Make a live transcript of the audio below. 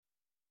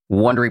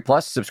Wondery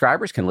Plus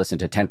subscribers can listen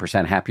to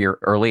 10% Happier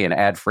early and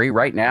ad-free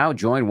right now.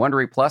 Join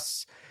Wondery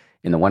Plus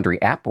in the Wondery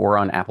app or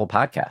on Apple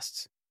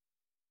Podcasts.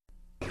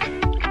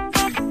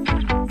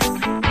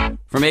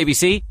 From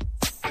ABC,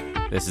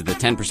 this is the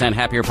 10%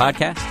 Happier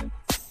podcast.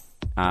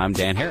 I'm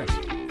Dan Harris.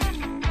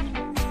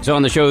 So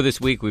on the show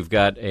this week, we've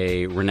got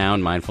a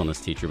renowned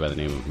mindfulness teacher by the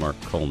name of Mark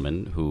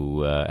Coleman,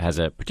 who has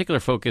a particular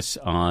focus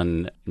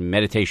on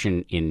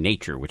meditation in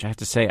nature, which I have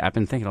to say, I've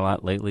been thinking a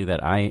lot lately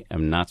that I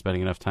am not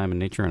spending enough time in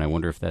nature, and I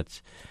wonder if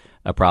that's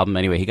a problem.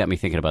 Anyway, he got me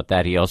thinking about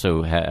that. He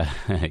also,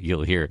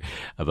 you'll hear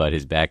about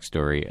his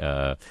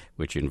backstory,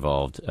 which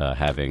involved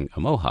having a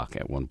mohawk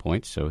at one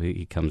point. So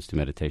he comes to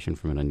meditation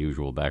from an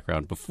unusual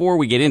background. Before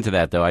we get into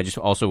that, though, I just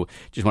want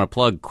to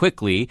plug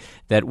quickly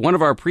that one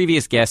of our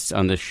previous guests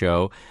on this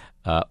show,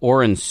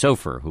 Oren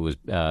Sofer, who was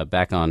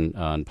back on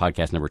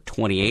podcast number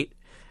 28.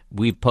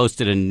 We've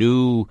posted a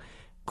new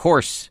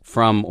course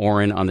from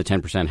Oren on the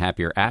 10%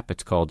 Happier app.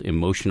 It's called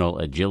Emotional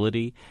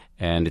Agility,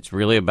 and it's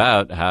really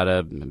about how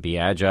to be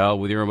agile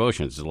with your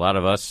emotions. A lot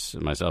of us,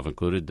 myself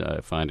included,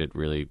 find it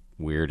really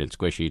weird and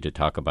squishy to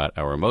talk about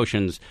our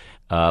emotions,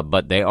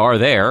 but they are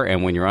there,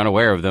 and when you're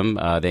unaware of them,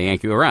 they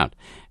yank you around.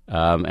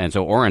 And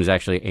so Oren's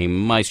actually a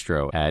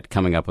maestro at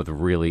coming up with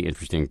really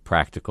interesting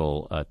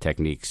practical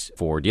techniques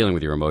for dealing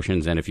with your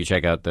emotions. And if you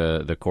check out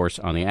the course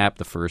on the app,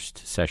 the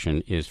first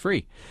session is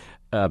free.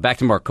 Back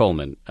to Mark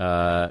Coleman.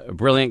 A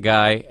brilliant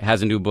guy,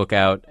 has a new book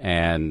out,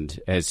 and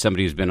as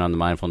somebody who's been on the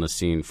mindfulness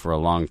scene for a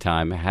long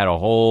time, had a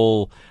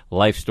whole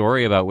life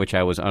story about which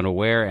I was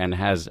unaware, and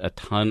has a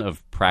ton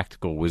of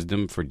practical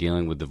wisdom for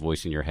dealing with the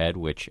voice in your head,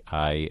 which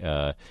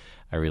I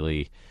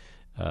really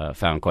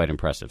found quite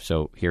impressive.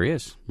 So here he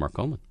is, Mark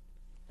Coleman.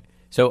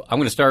 So I'm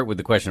going to start with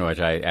the question which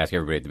I ask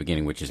everybody at the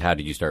beginning, which is, how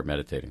did you start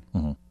meditating?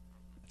 Mm-hmm.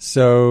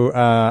 So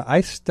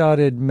I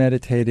started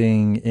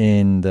meditating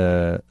in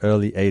the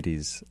early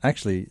 80s.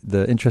 Actually,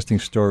 the interesting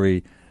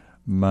story,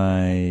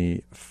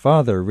 my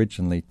father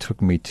originally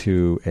took me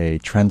to a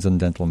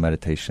transcendental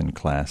meditation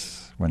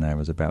class when I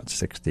was about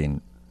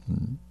 16.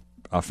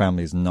 Our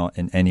family is not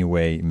in any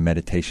way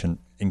meditation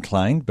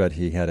inclined, but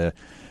he had a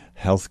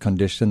health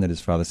condition that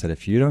his father said,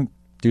 if you don't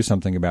do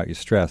something about your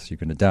stress, you're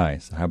going to die.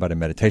 So how about a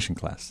meditation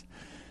class?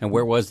 And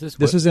where was this?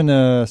 This was in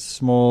a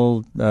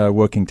small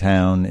working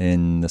town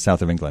in the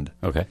south of England.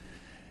 Okay.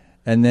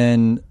 And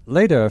then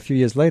later, a few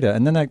years later,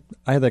 and then I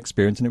had that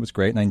experience, and it was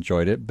great, and I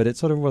enjoyed it, but it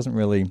sort of wasn't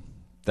really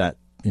that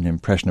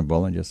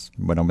impressionable. I just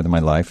went on with my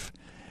life.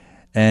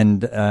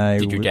 And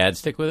did your dad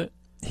stick with it?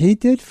 He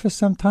did for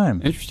some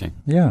time. Interesting.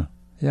 Yeah.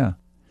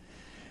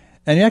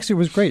 And it actually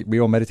was great. We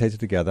all meditated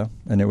together,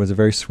 and it was a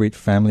very sweet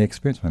family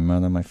experience. My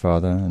mother, my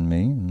father, and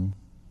me, and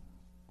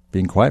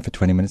being quiet for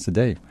 20 minutes a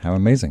day. How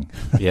amazing.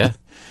 Yeah.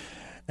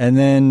 And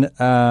then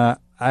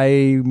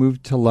I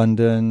moved to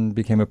London,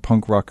 became a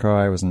punk rocker.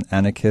 I was an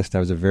anarchist. I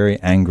was a very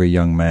angry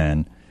young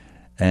man.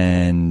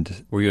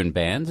 And were you in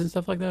bands and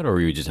stuff like that, or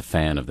were you just a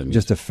fan of the music?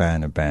 Just a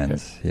fan of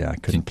bands. Okay. Yeah, I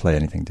couldn't play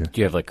anything. Do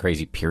you have like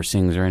crazy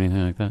piercings or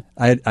anything like that?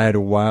 I had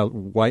a wild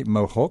white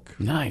mohawk.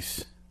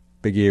 Nice.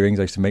 Big earrings.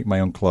 I used to make my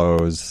own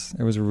clothes.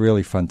 It was a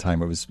really fun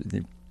time. It was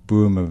the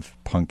boom of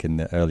punk in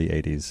the early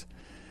 80s.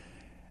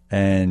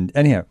 And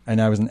anyhow,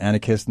 and I was an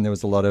anarchist, and there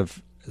was a lot of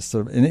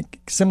sort of in a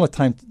similar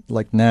time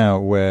like now,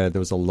 where there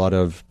was a lot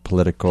of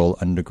political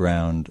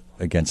underground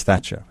against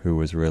Thatcher, who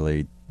was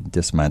really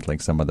dismantling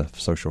some of the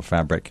social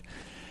fabric.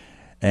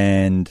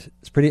 And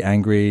it's pretty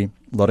angry,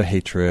 a lot of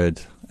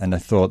hatred, and I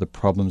thought the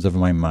problems of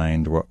my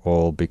mind were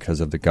all because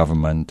of the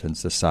government and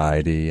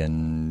society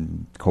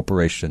and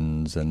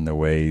corporations and the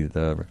way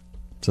the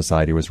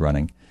society was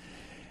running.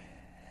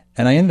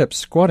 And I ended up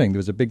squatting. There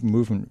was a big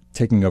movement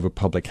taking over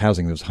public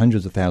housing. There was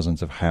hundreds of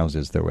thousands of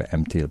houses that were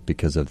empty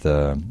because of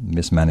the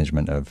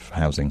mismanagement of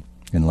housing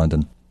in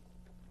London.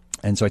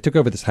 And so I took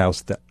over this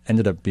house that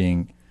ended up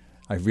being,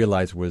 I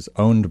realized, was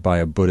owned by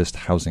a Buddhist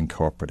housing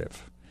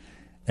cooperative.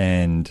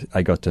 And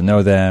I got to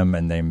know them,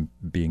 and they,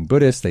 being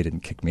Buddhist, they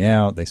didn't kick me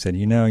out. They said,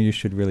 you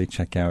should really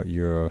check out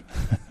your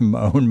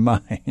own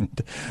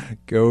mind.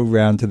 Go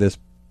around to this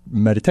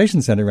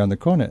meditation center around the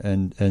corner,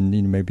 and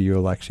maybe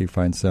you'll actually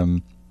find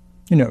some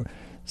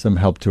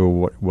help to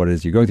what it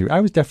is you're going through.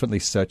 I was definitely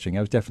searching. I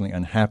was definitely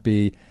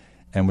unhappy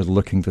and was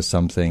looking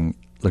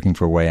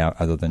for a way out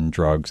other than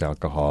drugs,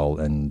 alcohol,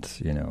 and,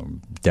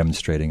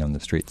 demonstrating on the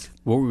streets.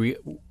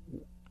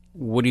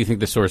 What do you think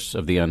the source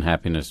of the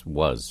unhappiness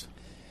was?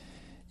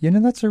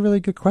 That's a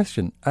really good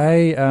question.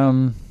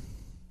 So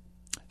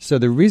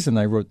the reason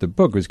I wrote the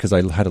book was because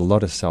I had a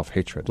lot of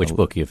self-hatred. Which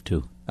book? You have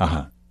two.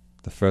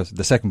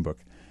 The second book,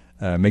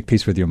 Make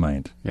Peace with Your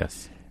Mind.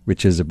 Yes.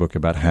 Which is a book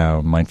about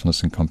how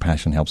mindfulness and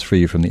compassion helps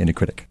free you from the inner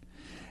critic.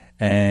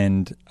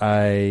 And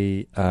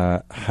I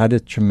had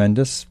a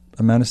tremendous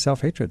amount of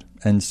self-hatred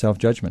and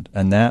self-judgment,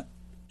 and that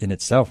in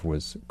itself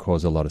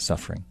caused a lot of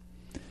suffering.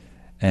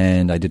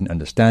 And I didn't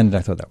understand it.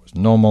 I thought that was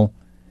normal.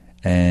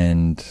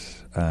 And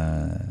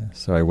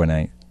so when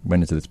I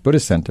went into this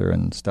Buddhist center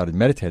and started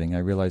meditating, I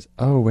realized,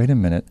 oh, wait a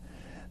minute,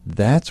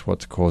 that's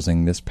what's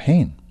causing this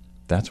pain.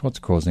 that's what's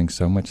causing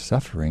so much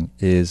suffering,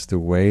 is the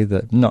way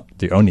that, not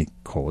the only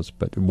cause,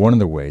 but one of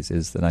the ways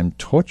is that I'm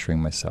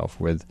torturing myself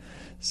with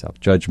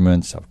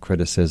self-judgment,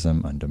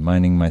 self-criticism,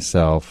 undermining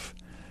myself,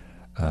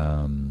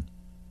 and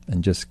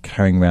just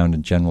carrying around a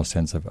general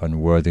sense of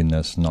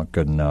unworthiness, not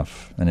good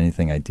enough, and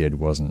anything I did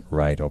wasn't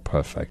right or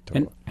perfect.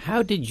 And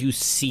how did you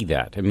see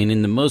that? I mean,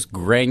 in the most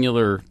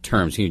granular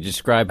terms, can you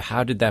describe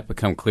how did that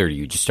become clear to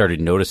you? You just started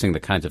noticing the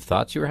kinds of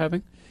thoughts you were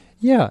having?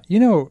 Yeah,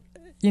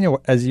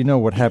 as you know,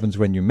 what happens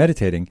when you're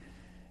meditating,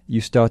 you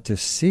start to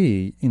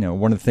see,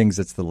 one of the things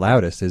that's the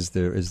loudest is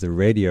the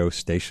radio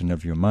station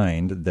of your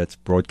mind that's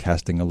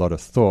broadcasting a lot of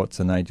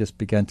thoughts, and I just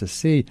began to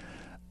see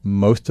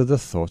most of the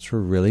thoughts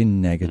were really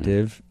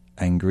negative,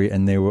 angry,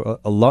 and they were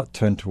a lot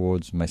turned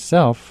towards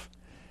myself,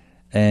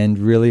 and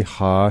really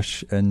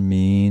harsh and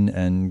mean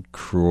and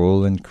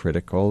cruel and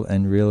critical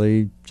and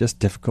really just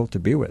difficult to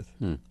be with.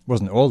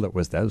 Wasn't all that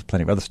was there. There was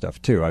plenty of other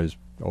stuff too. I was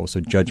also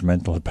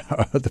judgmental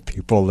about other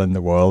people and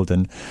the world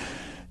and,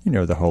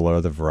 the whole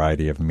other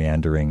variety of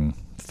meandering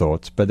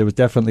thoughts. But there was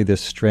definitely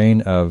this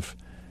strain of,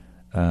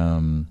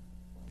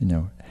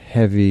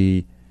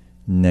 heavy,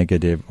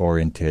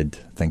 negative-oriented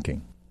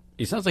thinking.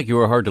 It sounds like you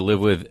were hard to live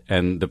with,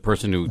 and the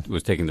person who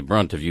was taking the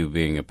brunt of you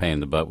being a pain in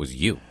the butt was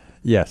you.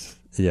 Yes,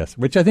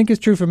 which I think is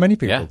true for many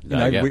people.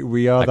 Yeah,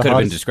 we are. I could have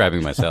been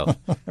describing myself.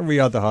 We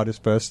are the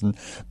hardest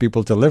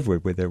people to live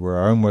with. We're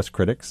our own worst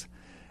critics,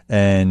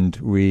 and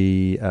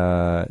we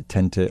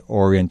tend to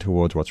orient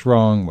towards what's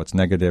wrong, what's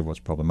negative, what's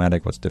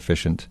problematic, what's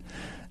deficient,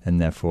 and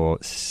therefore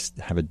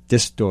have a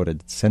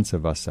distorted sense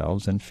of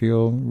ourselves and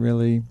feel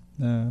really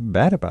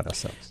bad about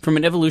ourselves. From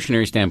an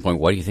evolutionary standpoint,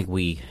 why do you think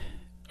we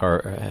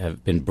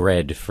have been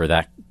bred for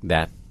that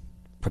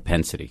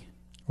propensity?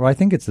 Well, I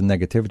think it's the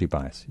negativity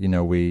bias.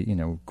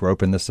 We grow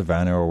up in the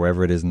savannah or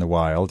wherever it is in the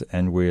wild,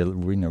 and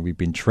we've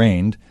been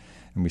trained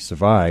and we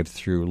survived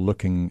through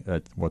looking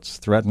at what's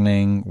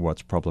threatening,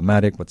 what's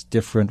problematic, what's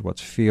different, what's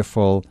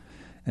fearful,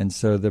 and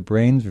so the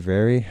brain's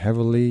very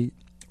heavily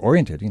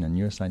oriented.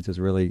 Neuroscience is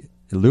really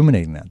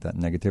illuminating that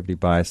negativity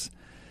bias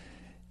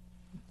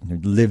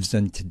lives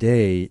in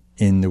today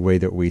in the way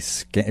that we're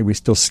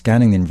still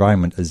scanning the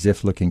environment as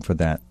if looking for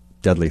that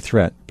deadly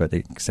threat, but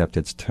except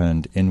it's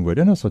turned inward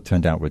and also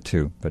turned outward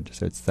too. But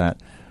so it's that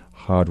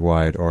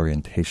hardwired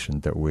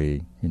orientation that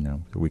we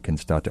can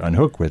start to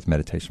unhook with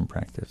meditation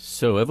practice.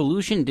 So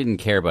evolution didn't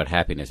care about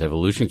happiness.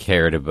 Evolution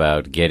cared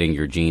about getting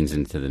your genes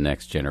into the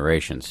next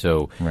generation.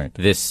 So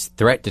This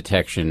threat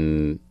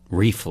detection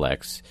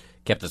reflex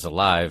kept us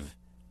alive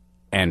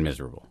and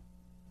miserable.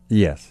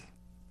 Yes.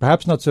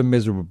 Perhaps not so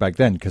miserable back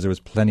then because there was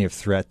plenty of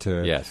threat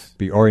to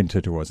be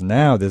oriented towards.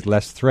 Now there's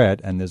less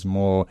threat and there's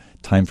more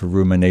time for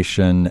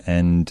rumination,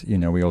 and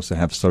we also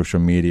have social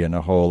media and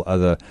a whole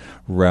other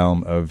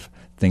realm of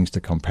things to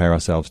compare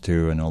ourselves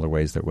to and all the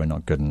ways that we're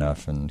not good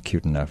enough and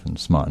cute enough and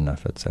smart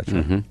enough,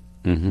 etc.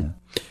 Mm-hmm. Mm-hmm. Yeah.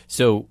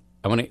 So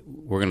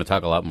we're going to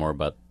talk a lot more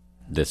about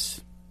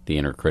this, the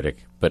inner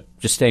critic, but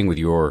just staying with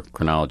your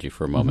chronology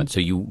for a moment.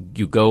 Mm-hmm. So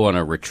you go on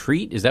a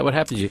retreat. Is that what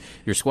happens?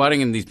 You're squatting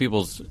in these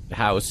people's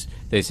house.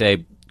 They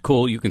say,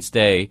 cool, you can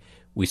stay.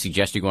 We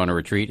suggest you go on a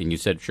retreat, and you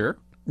said sure?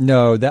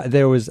 No,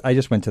 I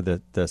just went to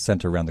the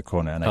center around the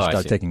corner, and I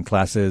started taking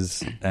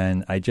classes,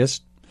 and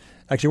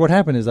actually what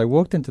happened is I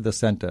walked into the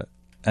center,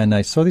 and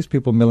I saw these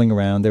people milling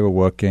around. They were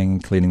working,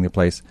 cleaning the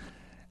place,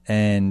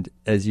 and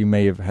as you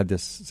may have had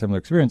this similar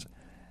experience,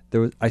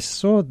 I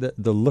saw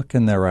the look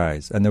in their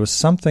eyes, and there was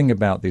something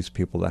about these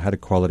people that had a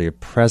quality of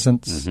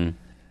presence, mm-hmm.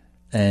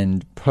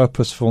 and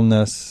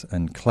purposefulness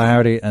and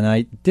clarity, and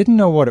I didn't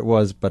know what it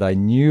was, but I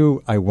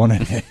knew I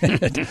wanted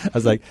it. I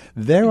was like,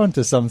 they're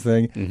onto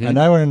something, mm-hmm. and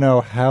I want to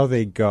know how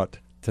they got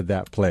to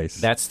that place.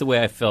 That's the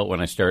way I felt when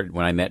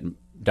I met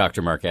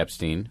Dr. Mark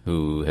Epstein,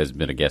 who has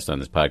been a guest on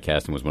this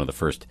podcast and was one of the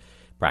first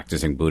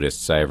practicing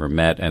Buddhists I ever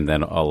met, and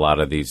then a lot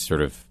of these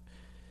sort of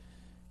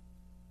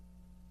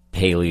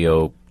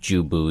paleo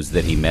Jew-boos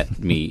that he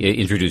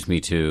introduced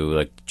me to,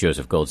 like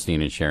Joseph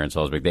Goldstein and Sharon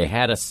Salzberg. They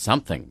had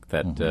something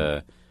that...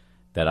 Mm-hmm.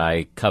 That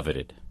I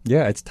coveted.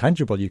 Yeah, it's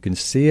tangible. You can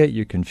see it.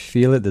 You can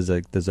feel it.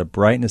 There's a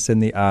brightness in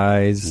the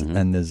eyes, mm-hmm.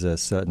 and there's a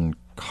certain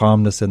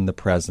calmness in the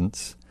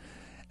presence.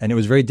 And it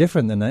was very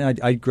different than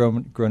I'd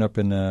grown up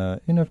in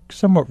a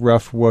somewhat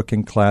rough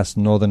working class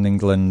Northern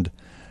England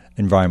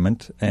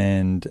environment,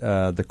 and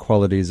the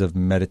qualities of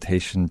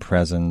meditation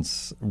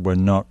presence were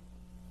not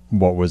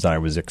what I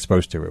was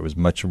exposed to. It was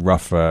much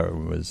rougher. It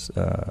was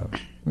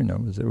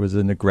it was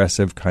an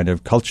aggressive kind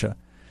of culture.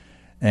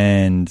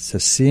 And so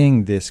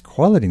seeing this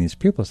quality in these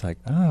people, it's like,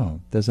 oh,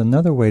 there's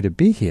another way to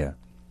be here.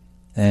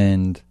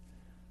 And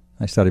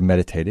I started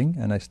meditating,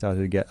 and I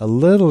started to get a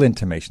little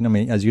intimation. I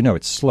mean, as you know,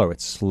 it's slow.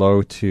 It's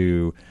slow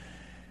to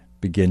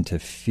begin to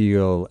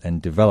feel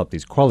and develop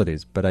these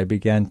qualities. But I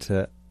began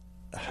to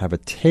have a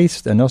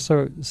taste, and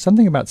also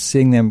something about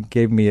seeing them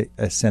gave me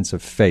a sense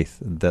of faith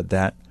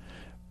that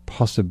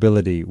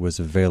possibility was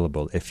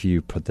available if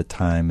you put the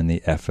time and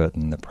the effort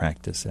and the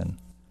practice in.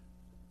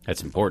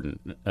 That's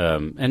important.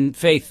 And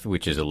faith,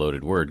 which is a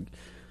loaded word,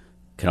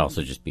 can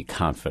also just be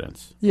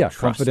confidence. Yeah, trust.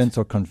 confidence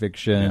or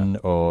conviction,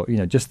 or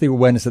just the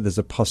awareness that there's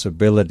a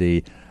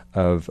possibility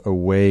of a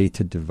way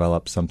to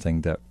develop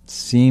something that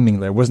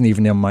seemingly wasn't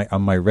even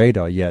on my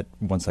radar yet.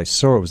 Once I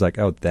saw it, it was like,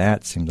 oh,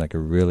 that seems like a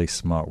really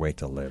smart way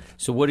to live.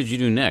 So what did you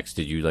do next?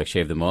 Did you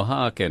shave the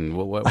mohawk and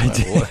what? I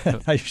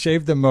did. I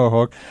shaved the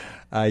mohawk.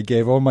 I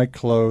gave all my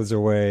clothes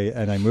away,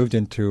 and I moved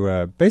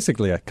into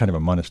basically a kind of a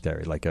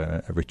monastery, like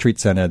a retreat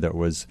center that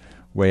was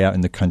way out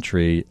in the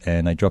country.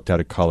 And I dropped out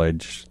of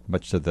college,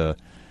 much to the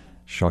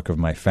shock of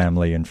my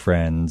family and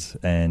friends.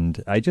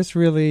 And I just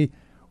really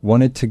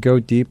wanted to go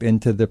deep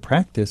into the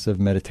practice of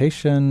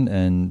meditation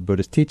and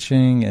Buddhist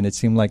teaching, and it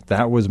seemed like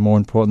that was more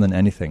important than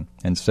anything.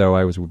 And so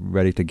I was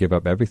ready to give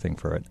up everything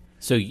for it.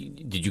 So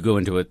did you go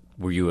into it?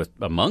 Were you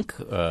a monk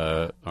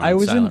on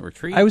silent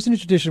retreat? I was in a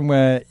tradition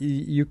where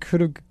you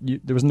could have.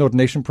 There was an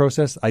ordination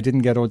process. I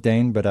didn't get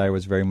ordained, but I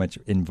was very much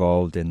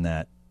involved in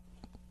that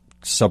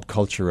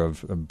subculture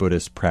of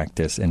Buddhist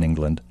practice in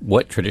England.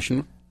 What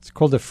tradition? It's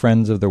called the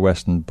Friends of the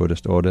Western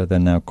Buddhist Order. They're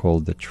now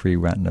called the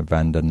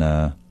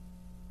Triratnavandana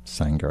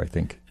Sangha, I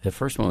think. The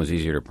first one was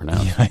easier to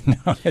pronounce. Yeah, I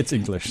know. It's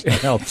English. It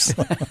helps.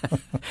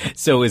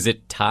 So is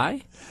it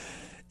Thai?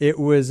 It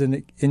was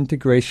an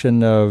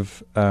integration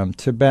of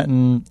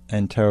Tibetan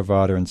and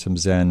Theravada and some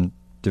Zen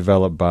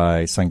developed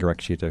by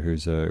Sangharakshita,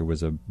 who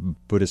was a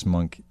Buddhist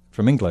monk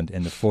from England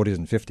in the 40s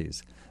and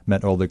 50s.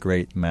 Met all the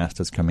great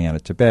masters coming out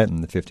of Tibet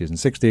in the 50s and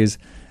 60s,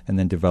 and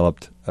then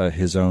developed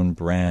his own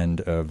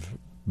brand of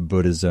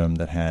Buddhism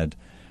that had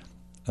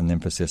an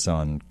emphasis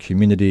on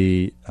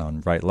community,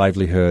 on right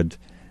livelihood,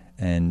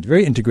 and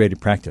very integrated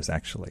practice,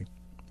 actually,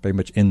 very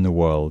much in the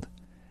world.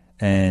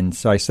 And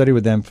so I studied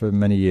with them for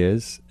many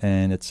years,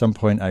 and at some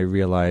point I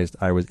realized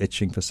I was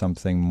itching for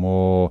something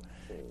more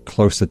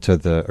closer to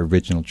the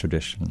original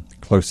tradition,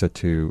 closer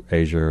to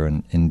Asia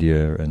and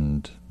India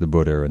and the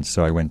Buddha. And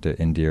so I went to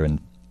India, and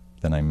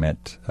then I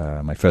met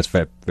my first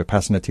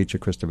Vipassana teacher,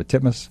 Christopher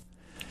Titmuss.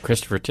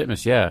 Christopher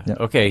Titmuss, yeah.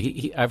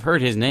 Okay, I've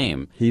heard his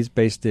name. He's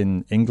based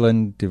in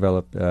England,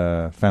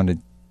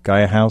 founded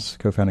Gaia House,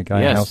 co-founded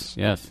Gaia House.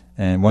 Yes,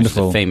 and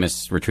wonderful. Which is a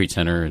famous retreat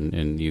center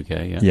in the UK,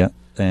 yeah. Yeah,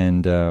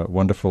 and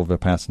wonderful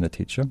Vipassana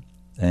teacher.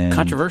 And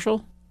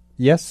controversial?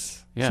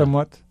 Yes,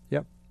 somewhat.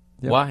 Yep.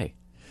 Why?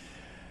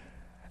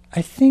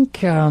 I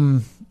think,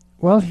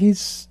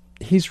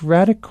 he's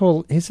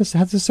radical. He has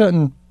a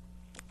certain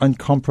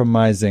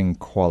uncompromising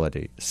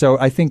quality. So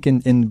I think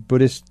in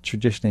Buddhist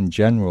tradition in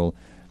general,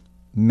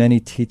 many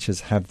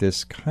teachers have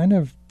this kind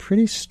of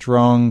pretty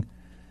strong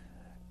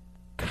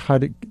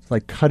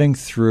cutting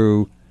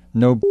through.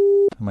 No,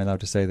 am I allowed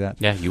to say that?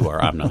 Yeah, you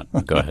are. I'm not.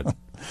 Go ahead.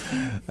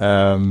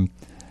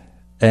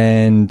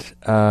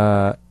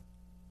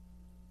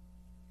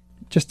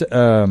 Just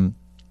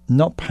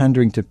not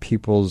pandering to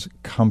people's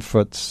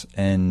comforts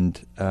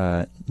and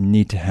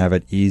need to have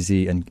it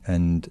easy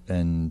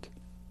and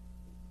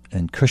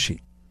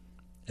cushy,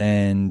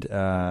 and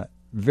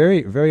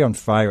very, very on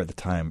fire at the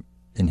time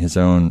in his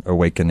own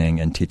awakening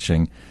and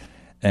teaching.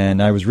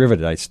 And I was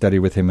riveted. I studied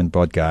with him in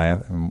Bodh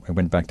Gaya. I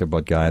went back to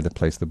Bodh Gaya, the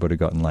place the Buddha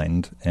got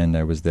enlightened, and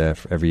I was there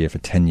every year for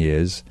 10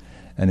 years.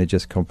 And it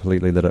just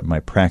completely lit up my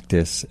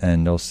practice.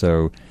 And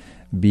also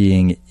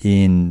being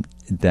in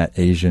that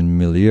Asian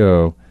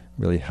milieu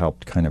really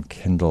helped kind of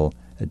kindle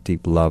a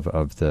deep love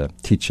of the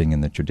teaching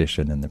and the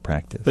tradition and the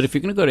practice. But if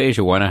you're going to go to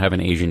Asia, why not have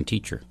an Asian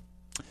teacher?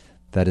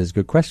 That is a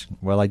good question.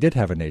 Well, I did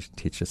have an Asian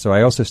teacher. So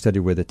I also studied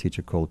with a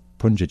teacher called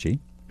Punjaji,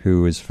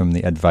 who is from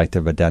the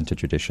Advaita Vedanta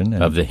tradition.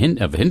 And of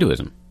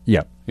Hinduism?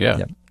 Yeah.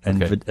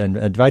 And, okay. And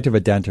Advaita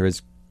Vedanta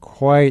is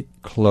quite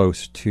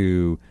close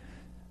to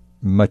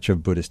much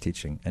of Buddhist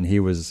teaching. And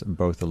he was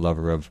both a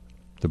lover of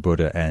the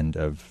Buddha and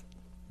of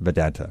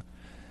Vedanta.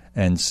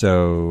 And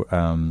so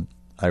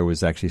I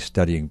was actually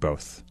studying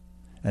both.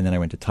 And then I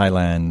went to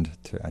Thailand,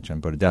 to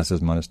Ajahn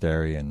Buddhadasa's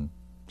monastery, and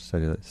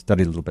studied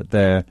a little bit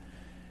there.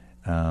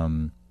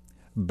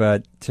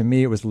 But to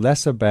me, it was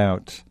less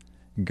about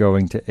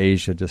going to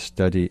Asia to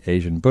study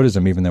Asian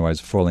Buddhism, even though I was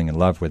falling in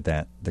love with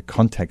that, the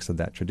context of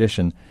that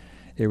tradition.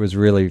 It was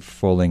really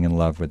falling in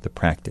love with the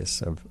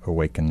practice of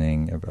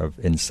awakening, of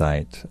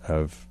insight,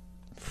 of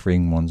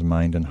freeing one's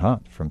mind and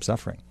heart from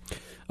suffering.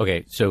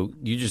 Okay, so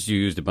you just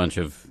used a bunch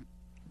of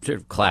sort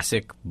of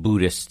classic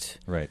Buddhist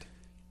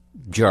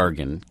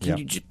jargon. Can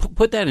you just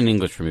put that in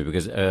English for me?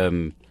 Because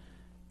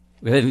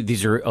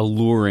these are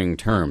alluring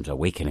terms,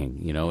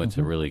 awakening. It's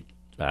a really,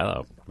 I don't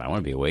know, I want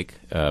to be awake,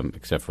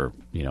 except for,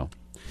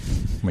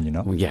 when you're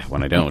not. Yeah,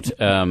 when I don't.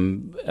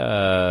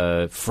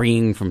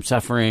 Freeing from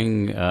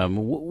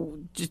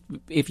suffering. Just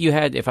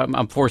if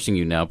I'm forcing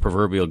you now,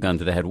 proverbial gun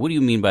to the head, what do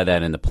you mean by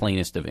that in the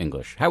plainest of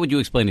English? How would you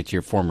explain it to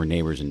your former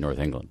neighbors in North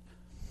England?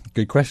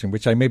 Good question,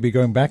 which I may be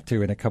going back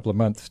to in a couple of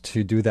months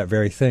to do that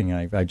very thing.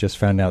 I just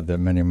found out that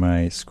many of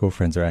my school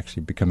friends are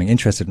actually becoming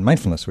interested in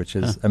mindfulness, which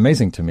is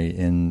amazing to me,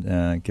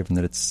 given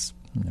that it's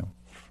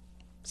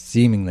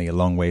seemingly a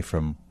long way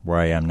from where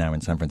I am now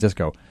in San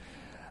Francisco.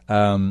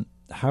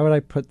 How would I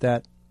put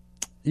that?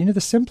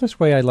 The simplest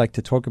way I like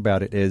to talk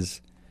about it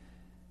is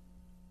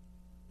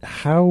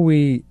how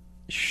we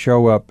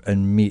show up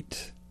and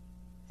meet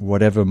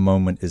whatever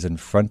moment is in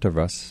front of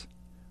us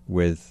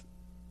with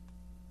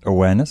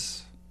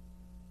awareness,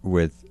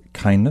 with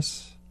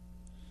kindness,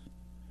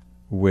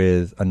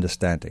 with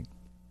understanding.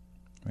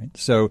 Right?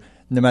 So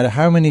no matter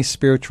how many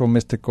spiritual,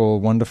 mystical,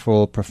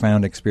 wonderful,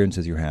 profound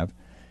experiences you have,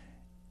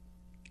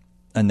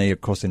 and they,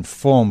 of course,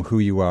 inform who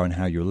you are and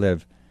how you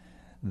live,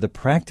 the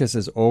practice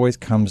always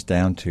comes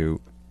down to,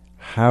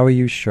 how are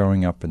you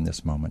showing up in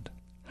this moment?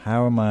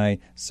 How am I?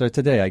 So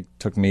today, it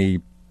took me,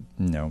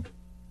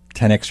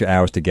 10 extra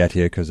hours to get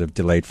here because of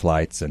delayed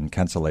flights and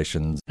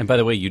cancellations. And by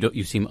the way,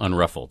 you seem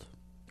unruffled.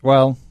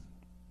 Well,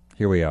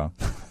 here we are.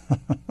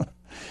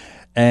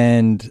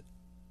 and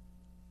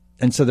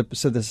so the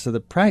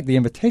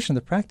invitation,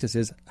 the practice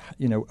is,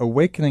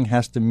 awakening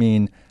has to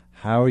mean,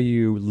 how are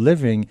you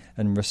living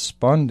and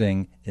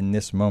responding in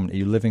this moment? Are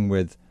you living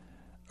with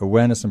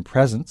awareness and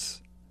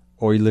presence,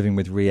 or are you living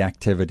with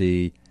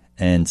reactivity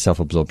and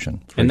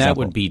self-absorption? And that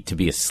example? would be to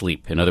be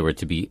asleep. In other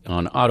words, to be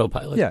on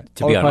autopilot. Yeah,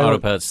 to be on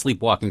autopilot,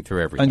 sleepwalking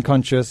through everything.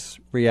 Unconscious,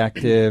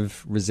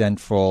 reactive,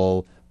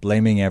 resentful,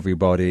 blaming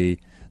everybody,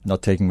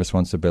 not taking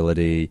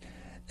responsibility,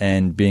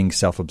 and being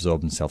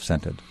self-absorbed and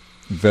self-centered.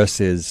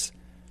 Versus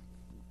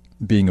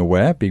being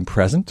aware, being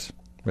present,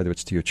 whether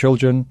it's to your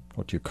children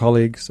or to your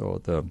colleagues or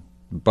the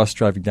bus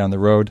driving down the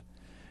road.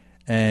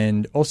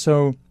 And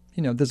also,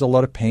 there's a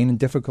lot of pain and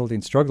difficulty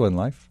and struggle in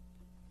life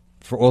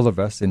for all of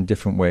us in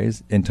different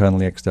ways,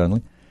 internally,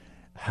 externally.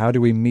 How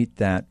do we meet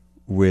that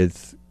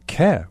with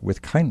care,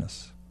 with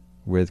kindness,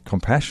 with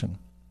compassion?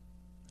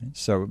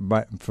 So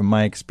from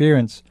my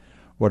experience,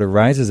 what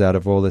arises out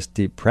of all this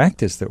deep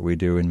practice that we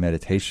do in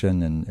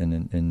meditation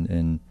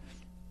and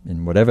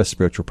in whatever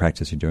spiritual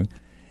practice you're doing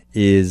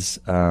is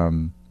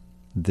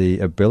the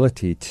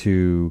ability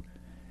to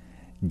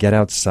get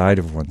outside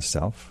of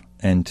oneself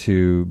and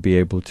to be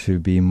able to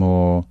be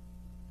more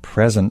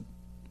present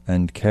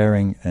and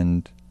caring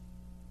and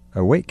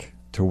awake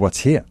to what's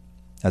here,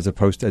 as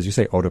opposed to, as you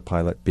say,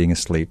 autopilot, being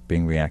asleep,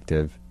 being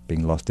reactive,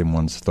 being lost in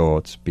one's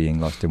thoughts, being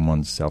lost in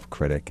one's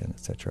self-critic, and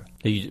etc.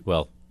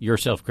 Well, your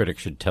self-critic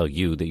should tell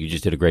you that you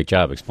just did a great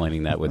job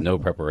explaining that with no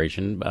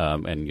preparation,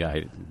 and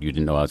you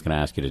didn't know I was going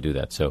to ask you to do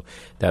that. So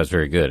that was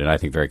very good, and I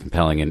think very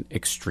compelling and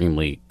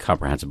extremely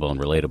comprehensible and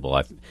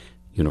relatable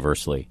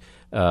universally.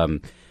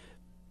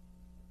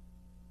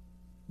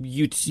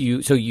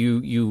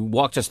 You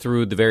walked us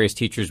through the various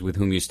teachers with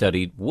whom you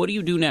studied. What do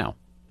you do now?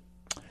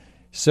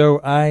 So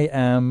I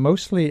am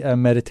mostly a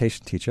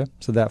meditation teacher,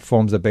 so that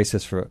forms the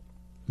basis for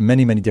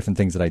many, many different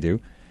things that I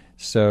do.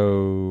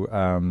 So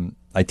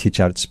I teach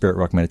out at Spirit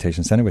Rock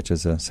Meditation Center, which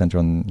is a center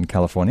in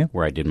California.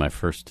 Where I did my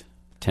first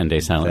 10-day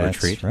silent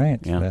retreat. That's right.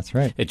 Yeah. That's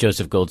right.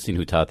 Joseph Goldstein,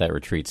 who taught that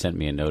retreat, sent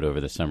me a note over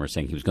the summer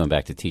saying he was going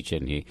back to teach it,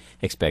 and he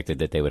expected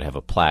that they would have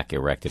a plaque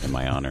erected in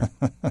my honor.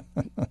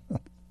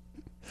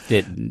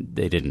 They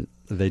didn't.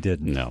 They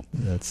didn't. No.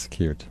 That's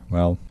cute.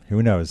 Well,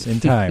 who knows? In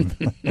time.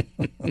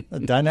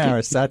 Dan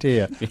Harris sat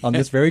here on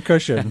this very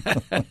cushion.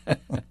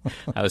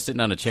 I was sitting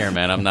on a chair,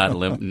 man. I'm not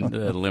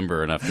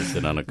limber enough to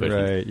sit on a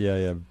cushion. Right.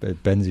 Yeah.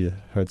 It bends you,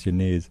 hurts your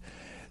knees.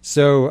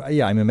 So,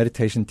 I'm a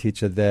meditation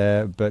teacher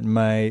there, but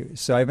I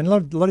have a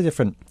lot of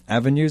different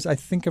avenues. I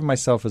think of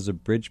myself as a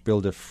bridge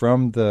builder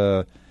from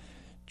the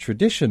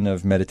tradition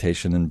of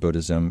meditation and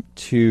Buddhism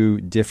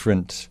to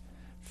different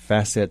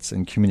facets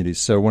and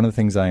communities. So one of the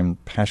things I'm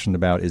passionate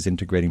about is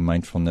integrating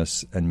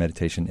mindfulness and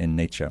meditation in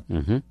nature.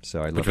 Mm-hmm.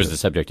 So Which was the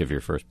subject of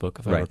your first book,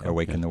 if I recall.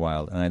 Awake in the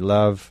Wild. And I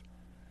love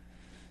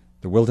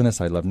the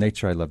wilderness, I love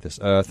nature, I love this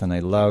earth, and I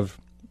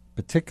love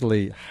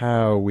particularly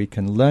how we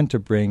can learn to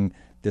bring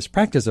this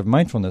practice of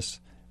mindfulness,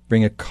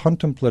 bring a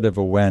contemplative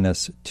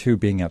awareness to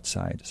being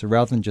outside. So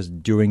rather than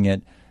just doing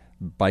it,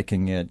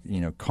 biking it,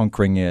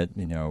 conquering it,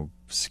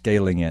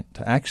 scaling it,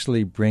 to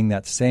actually bring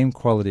that same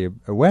quality of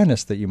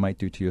awareness that you might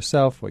do to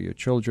yourself or your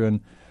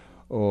children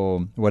or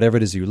whatever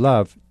it is you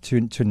love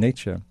to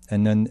nature.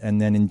 And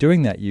then in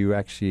doing that, you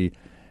actually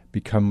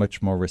become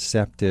much more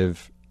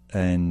receptive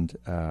and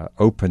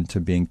open to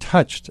being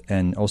touched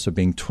and also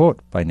being taught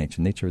by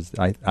nature. Nature is,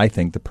 I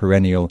think, the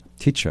perennial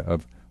teacher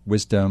of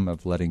wisdom,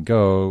 of letting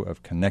go,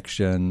 of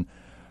connection,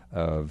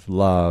 of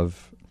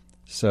love.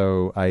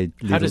 So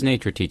how does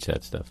nature teach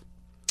that stuff?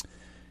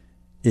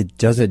 It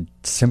does it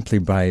simply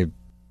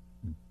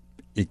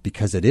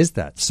because it is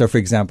that. So, for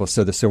example,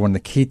 so one of the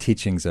key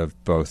teachings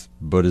of both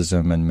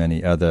Buddhism and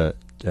many other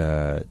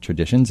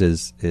traditions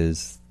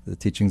is the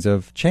teachings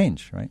of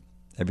change, right?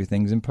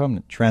 Everything's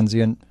impermanent,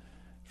 transient,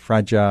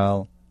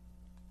 fragile,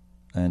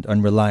 and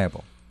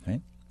unreliable,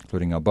 right?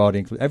 Including our body,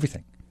 including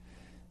everything.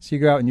 So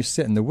you go out and you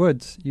sit in the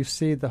woods, you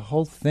see the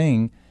whole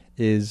thing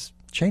is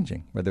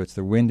changing, whether it's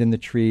the wind in the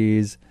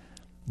trees.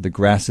 The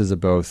grasses are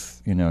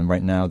both, and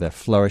right now they're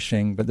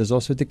flourishing, but there's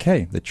also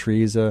decay. The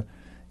trees are,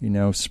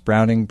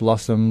 sprouting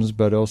blossoms,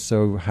 but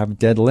also have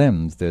dead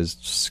limbs. There's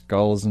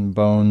skulls and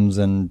bones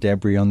and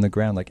debris on the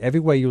ground. Like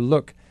everywhere you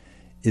look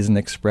is an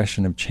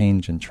expression of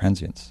change and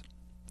transience.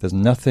 There's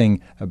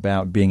nothing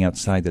about being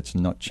outside that's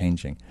not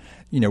changing.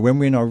 When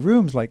we're in our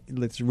rooms, like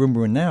this room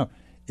we're in now,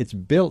 it's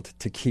built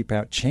to keep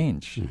out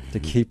change, to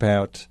keep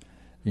out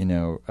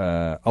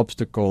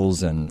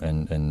obstacles and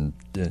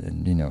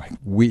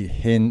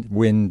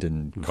wind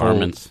and cold.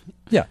 Varmints.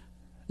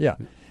 Yeah.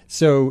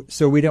 So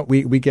we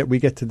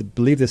get to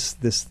believe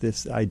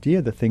this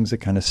idea that things are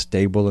kind of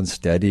stable and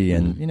steady,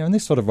 and and they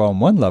sort of are on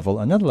one level.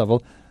 Another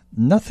level,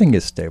 nothing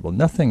is stable,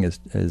 nothing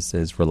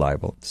is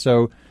reliable.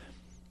 So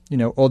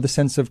or the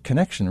sense of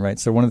connection, right?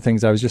 So one of the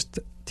things I was just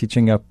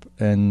teaching up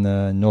in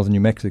northern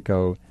New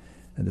Mexico,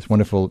 at this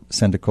wonderful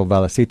center called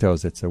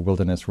Valecitos. It's a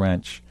wilderness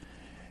ranch,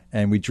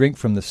 and we drink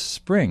from the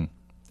spring.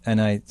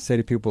 And I say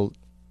to people,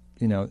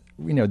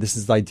 this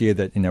is the idea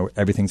that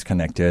everything's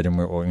connected, and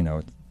we're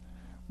all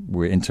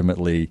we're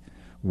intimately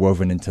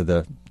woven into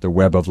the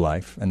web of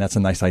life, and that's a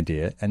nice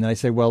idea. And then I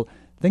say, well,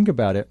 think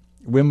about it.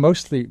 We're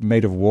mostly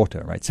made of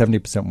water, right?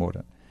 70%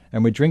 water.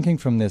 And we're drinking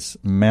from this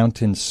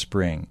mountain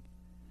spring.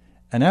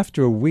 And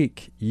after a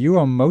week, you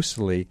are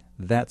mostly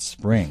that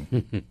spring.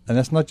 And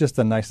that's not just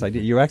a nice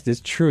idea.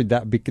 It's true.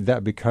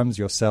 That becomes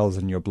your cells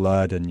and your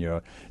blood and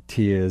your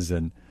tears,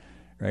 and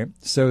right?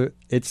 So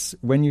it's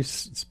when you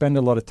spend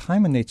a lot of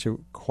time in nature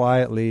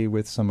quietly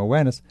with some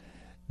awareness,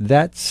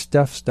 that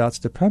stuff starts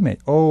to permeate.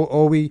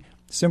 Or we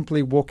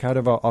simply walk out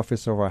of our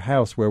office or our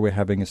house where we're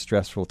having a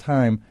stressful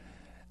time,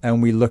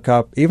 and we look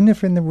up, even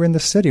if we're in the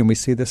city and we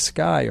see the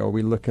sky, or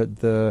we look at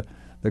the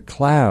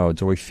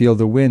clouds, or we feel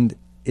the wind,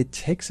 it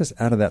takes us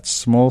out of that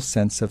small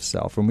sense of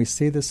self, and we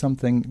see there's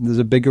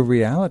a bigger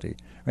reality.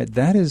 Right?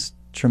 That is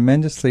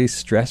tremendously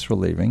stress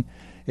relieving.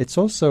 It's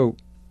also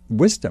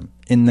wisdom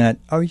in that,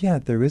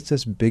 there is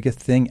this bigger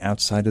thing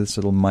outside of this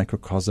little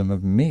microcosm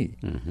of me.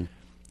 Mm-hmm.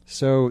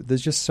 So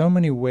there's just so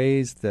many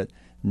ways that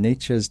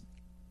nature's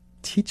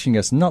teaching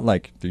us, not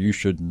like you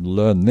should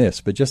learn this,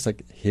 but just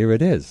like here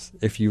it is.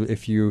 If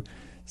you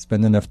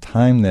spend enough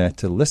time there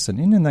to listen,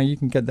 now you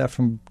can get that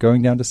from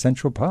going down to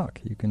Central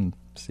Park. You can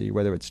see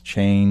whether it's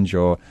change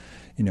or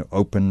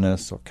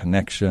openness or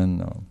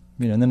connection, or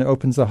and then it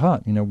opens the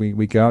heart.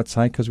 We go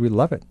outside because we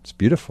love it. It's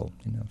beautiful.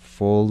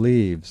 Fall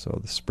leaves or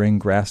the spring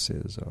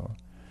grasses, or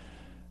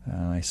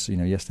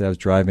yesterday I was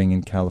driving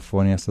in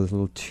California. I saw this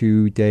little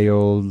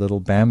 2-day-old little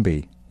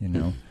Bambi,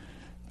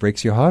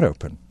 breaks your heart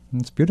open.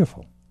 It's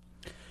beautiful.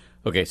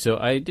 Okay, so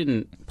I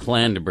didn't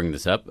plan to bring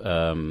this up, but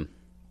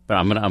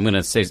I'm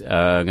gonna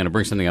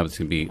bring something up that's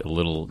gonna be a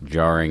little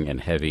jarring and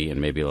heavy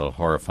and maybe a little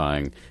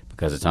horrifying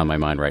because it's on my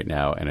mind right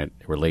now, and it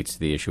relates to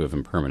the issue of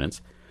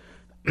impermanence.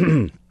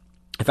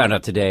 I found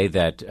out today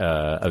that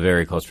a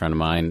very close friend of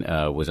mine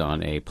was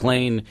on a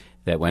plane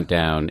that went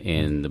down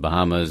in the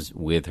Bahamas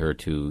with her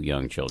 2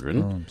 young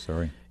children. Oh, I'm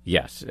sorry.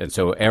 Yes, and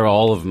so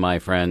all of my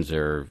friends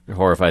are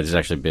horrified. There's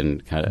actually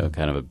been kind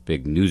of a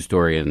big news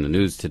story in the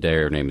news today.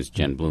 Her name is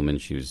Jen Blumen.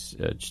 She was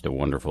just a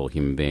wonderful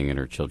human being, and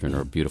her children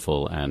are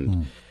beautiful.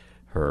 And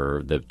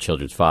the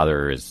children's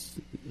father is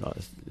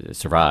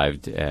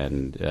survived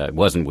and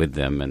wasn't with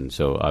them, and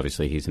so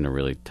obviously he's in a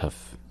really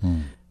tough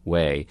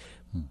way.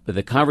 But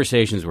the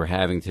conversations we're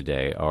having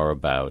today are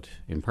about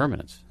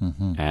impermanence,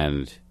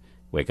 and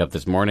wake up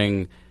this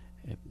morning,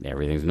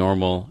 everything's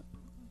normal.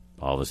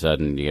 All of a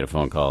sudden, you get a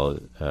phone call,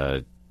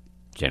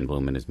 Jen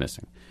Blumen is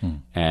missing.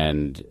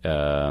 And,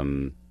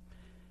 and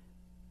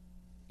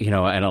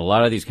a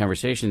lot of these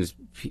conversations,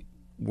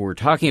 we're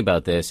talking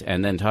about this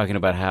and then talking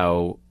about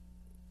how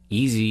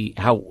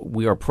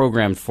we are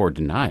programmed for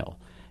denial.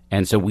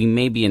 And so we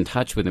may be in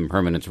touch with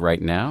impermanence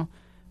right now,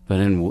 but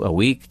in a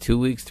week, 2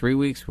 weeks, 3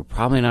 weeks, we're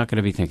probably not going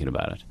to be thinking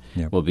about it.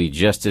 Yep. We'll be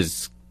just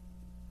as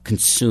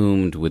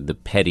consumed with the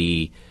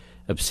petty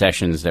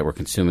obsessions that were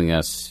consuming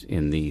us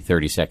in the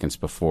 30 seconds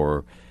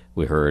before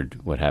we heard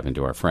what happened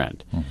to our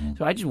friend.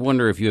 So I just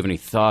wonder if you have any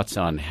thoughts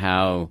on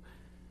how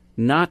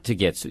not to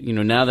get,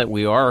 now that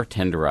we are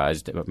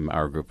tenderized,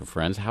 our group of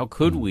friends, how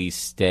could we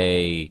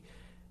stay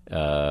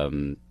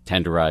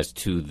tenderized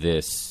to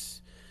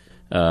this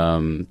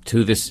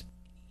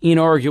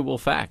inarguable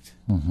fact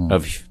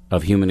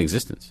of human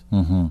existence?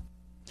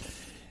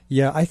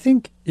 Yeah, I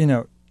think,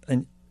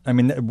 I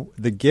mean,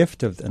 the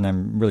gift of, and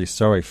I'm really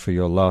sorry for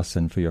your loss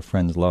and for your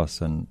friend's loss,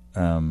 and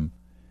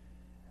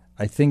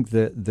I think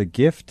the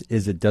gift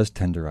is it does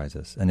tenderize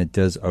us, and it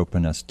does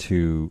open us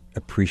to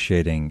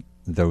appreciating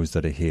those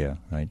that are here,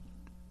 right?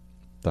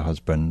 The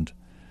husband,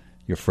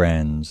 your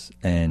friends,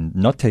 and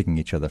not taking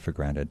each other for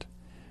granted,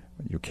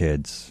 your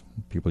kids,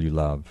 people you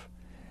love.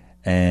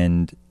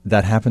 And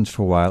that happens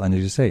for a while, and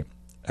as you say,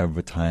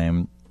 over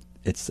time,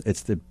 it's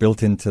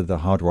built into the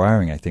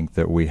hardwiring, I think,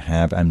 that we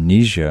have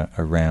amnesia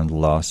around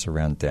loss,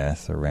 around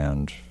death,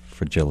 around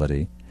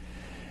fragility.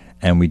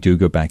 And we do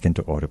go back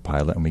into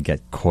autopilot, and we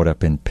get caught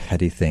up in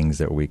petty things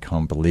that we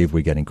can't believe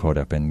we're getting caught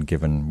up in,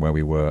 given where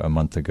we were a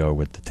month ago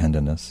with the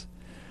tenderness.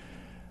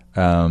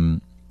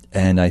 And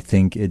I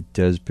think it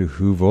does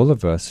behoove all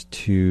of us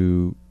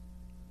to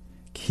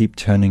keep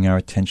turning our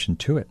attention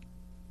to it.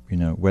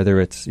 Whether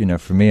it's,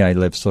 for me, I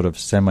live sort of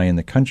semi in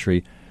the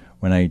country.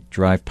 When I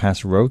drive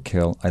past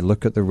roadkill, I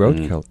look at the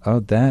roadkill.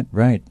 Oh,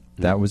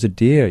 that was a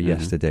deer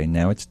yesterday.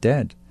 Now it's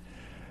dead.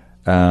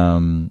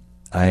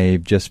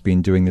 I've just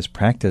been doing this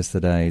practice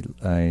that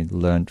I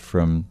learned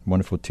from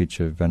wonderful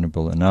teacher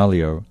Venerable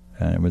Analio.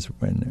 It was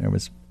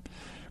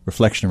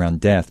reflection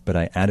around death, but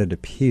I added a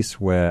piece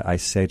where I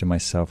say to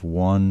myself,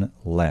 one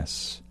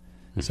less.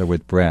 So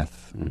with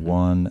breath,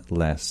 one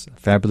less.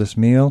 Fabulous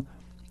meal,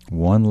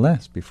 one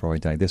less before I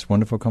die. This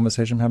wonderful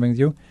conversation I'm having with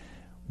you,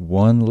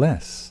 one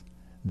less.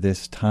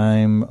 This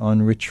time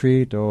on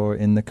retreat or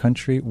in the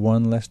country,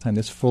 one less time.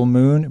 This full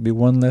moon, it'd be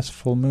one less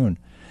full moon.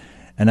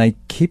 And I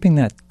keeping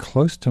that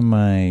close to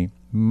my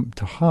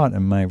to heart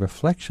and my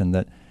reflection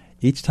that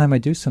each time I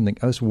do something,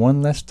 it's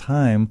one less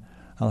time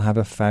I'll have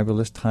a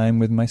fabulous time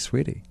with my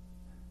sweetie.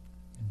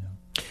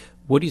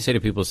 What do you say to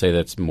people who say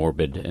that's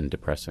morbid and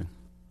depressing?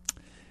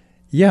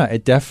 Yeah,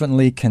 it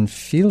definitely can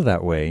feel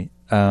that way.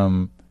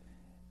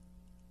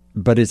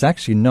 But it's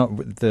actually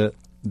not. The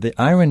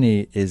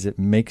irony is it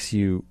makes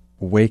you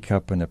wake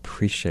up and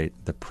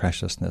appreciate the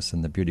preciousness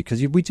and the beauty,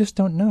 because we just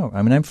don't know.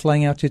 I mean, I'm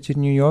flying out to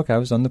New York. I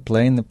was on the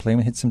plane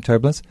hit some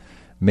turbulence.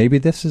 Maybe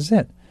this is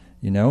it.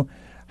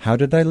 How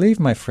did I leave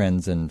my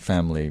friends and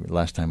family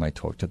last time I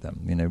talked to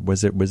them?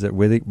 Was it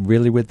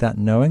really with that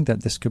knowing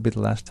that this could be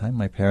the last time?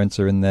 My parents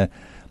are in their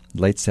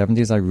late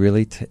 70s. I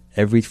really,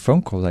 every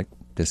phone call, like,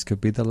 this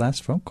could be the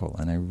last phone call,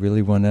 and I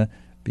really want to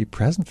be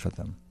present for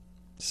them.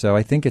 So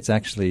I think it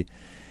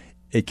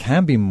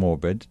can be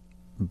morbid,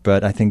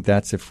 but I think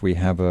that's if we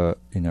have a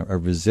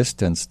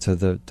resistance to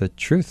the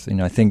truth.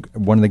 I think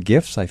one of the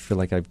gifts I feel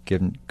like I've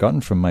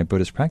gotten from my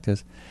Buddhist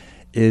practice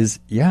is,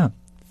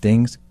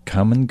 things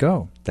come and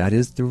go. That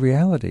is the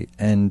reality.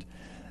 And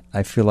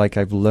I feel like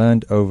I've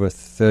learned over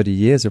 30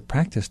 years of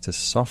practice to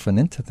soften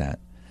into that.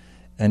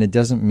 And it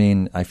doesn't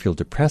mean I feel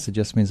depressed. It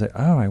just means like,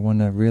 I want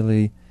to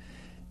really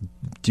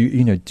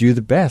do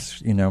the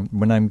best.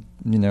 When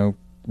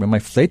my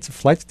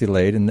flight's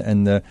delayed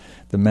and the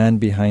man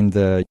behind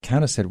the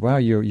counter said, wow,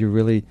 you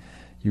really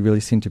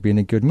seem to be in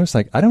a good mood. It's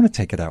like, I don't want to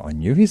take it out on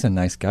you. He's a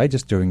nice guy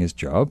just doing his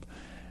job.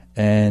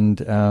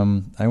 And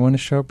I want to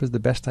show up as the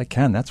best I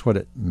can. That's what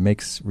it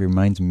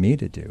reminds me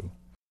to do.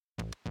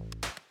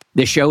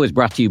 This show is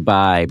brought to you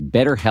by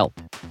BetterHelp.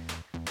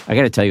 I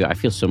got to tell you, I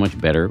feel so much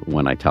better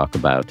when I talk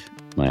about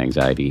my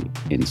anxiety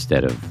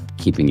instead of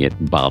keeping it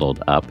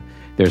bottled up.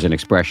 There's an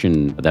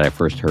expression that I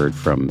first heard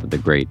from the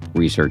great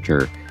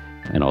researcher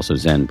and also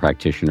Zen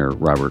practitioner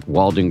Robert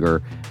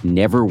Waldinger: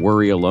 never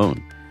worry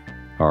alone.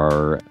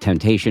 Our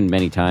temptation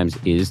many times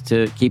is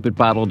to keep it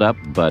bottled up,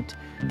 but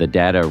the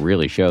data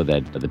really show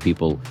that the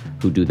people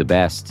who do the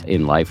best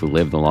in life, who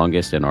live the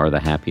longest and are the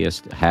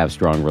happiest, have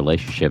strong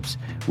relationships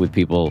with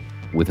people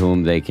with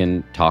whom they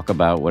can talk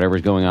about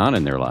whatever's going on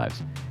in their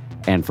lives.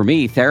 And for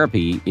me,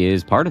 therapy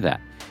is part of that.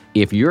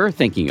 If you're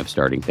thinking of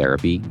starting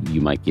therapy,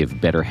 you might give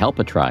BetterHelp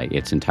a try.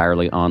 It's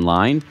entirely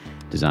online,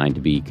 designed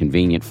to be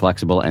convenient,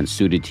 flexible, and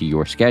suited to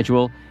your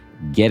schedule.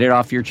 Get it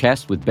off your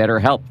chest with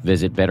BetterHelp.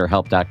 Visit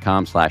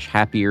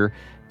BetterHelp.com/happier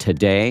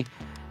today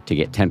to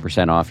get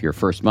 10% off your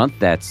first month.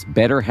 That's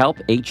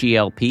BetterHelp,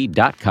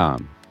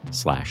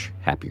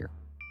 HELP.com/happier.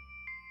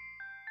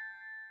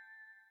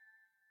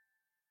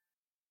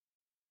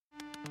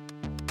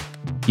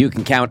 You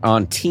can count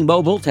on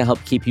T-Mobile to help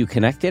keep you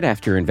connected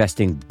after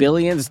investing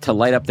billions to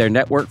light up their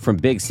network from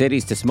big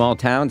cities to small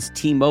towns.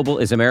 T-Mobile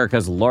is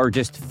America's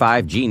largest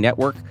 5G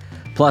network.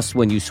 Plus,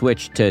 when you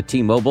switch to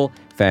T-Mobile,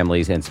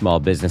 families and small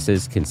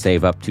businesses can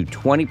save up to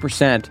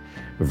 20%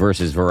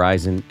 versus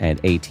Verizon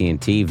and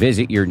AT&T.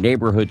 Visit your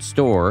neighborhood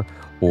store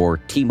or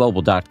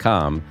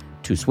T-Mobile.com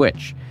to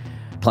switch.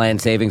 Plan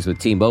savings with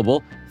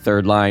T-Mobile.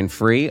 Third line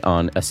free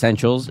on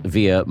essentials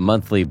via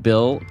monthly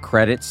bill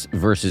credits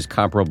versus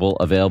comparable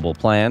available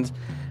plans.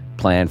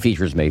 Plan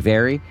features may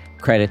vary.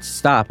 Credits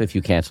stop if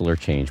you cancel or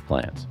change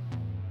plans.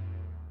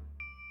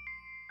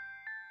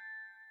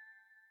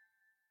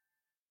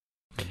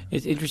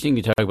 It's interesting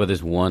you talk about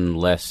this one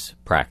less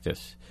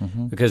practice,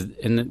 because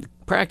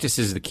practice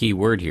is the key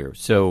word here.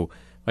 So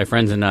my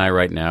friends and I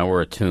right now,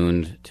 we're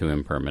attuned to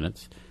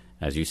impermanence.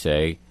 As you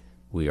say,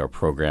 we are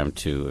programmed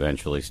to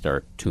eventually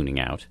start tuning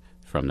out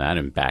from that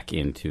and back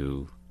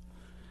into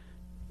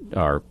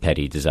our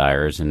petty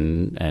desires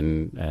and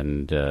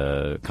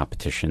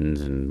competitions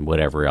and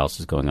whatever else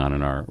is going on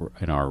in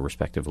our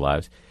respective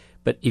lives.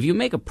 But if you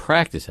make a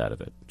practice out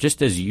of it,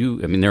 just as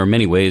there are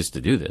many ways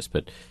to do this,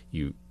 but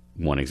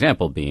one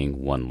example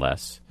being one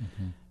less,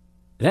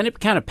 then it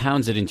kind of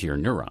pounds it into your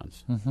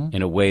neurons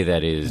in a way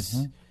that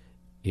is,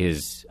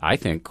 I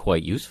think,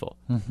 quite useful.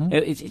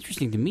 It's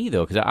interesting to me,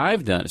 though, because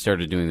I've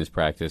started doing this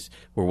practice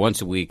where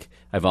once a week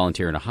I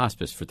volunteer in a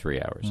hospice for 3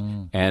 hours.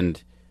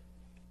 And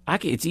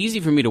it's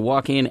easy for me to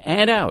walk in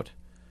and out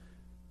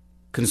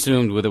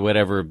consumed with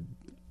whatever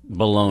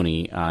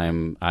baloney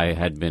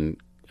I've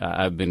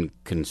been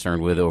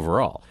concerned with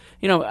overall.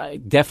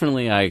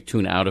 I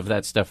tune out of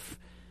that stuff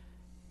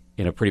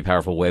in a pretty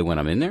powerful way when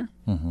I'm in there.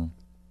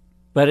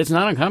 But it's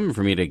not uncommon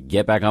for me to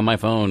get back on my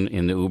phone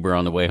in the Uber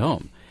on the way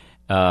home.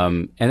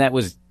 And that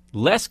was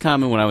less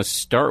common when I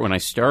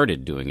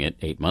started doing it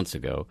 8 months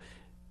ago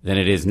than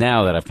it is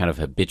now that I've kind of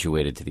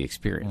habituated to the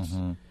experience.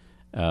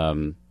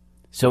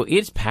 So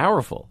it's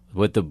powerful.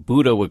 What the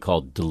Buddha would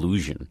call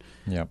delusion,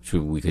 which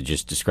we could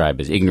just describe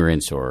as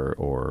ignorance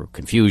or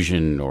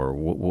confusion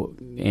or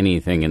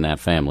anything in that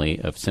family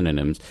of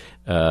synonyms.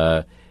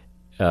 As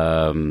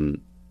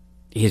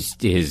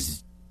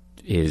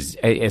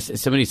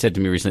somebody said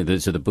to me recently,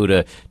 so the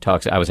Buddha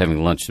talks. I was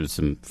having lunch with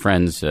some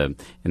friends in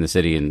the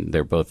city, and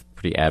they're both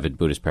pretty avid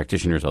Buddhist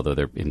practitioners, although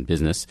they're in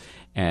business.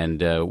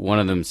 And one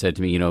of them said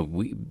to me,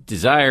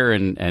 desire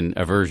and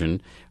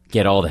aversion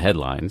get all the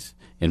headlines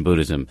in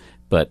Buddhism,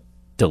 but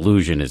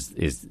delusion is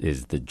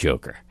the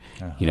joker.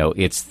 Uh-huh.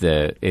 It's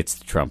the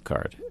trump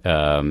card.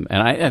 And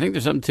I think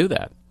there's something to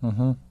that.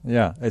 Mm-hmm.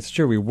 Yeah, it's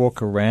true. We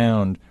walk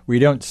around. We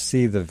don't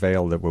see the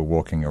veil that we're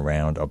walking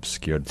around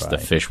obscured by. It's the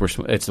fish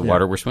it's the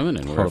water we're swimming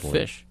in. We're a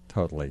fish.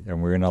 Totally.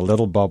 And we're in our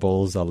little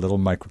bubbles, our little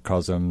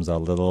microcosms, our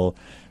little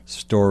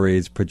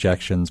stories,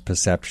 projections,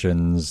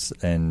 perceptions,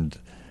 and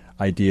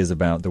ideas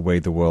about the way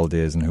the world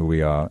is and who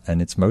we are.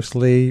 And it's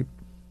mostly,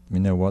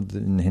 what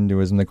in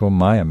Hinduism they call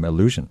Maya,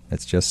 illusion.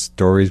 It's just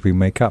stories we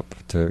make up.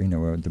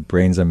 The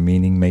brain's a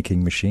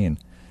meaning-making machine.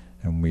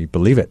 And we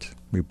believe it.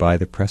 We buy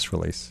the press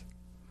release.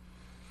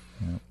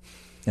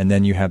 And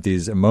then you have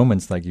these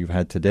moments like you've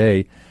had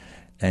today,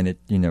 and it,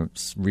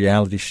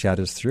 reality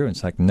shatters through.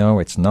 It's like, no,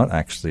 it's not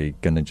actually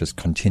going to just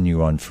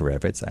continue on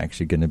forever. It's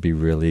actually going to be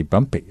really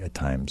bumpy at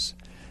times.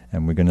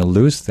 And we're going to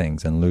lose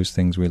things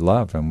we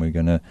love, and we're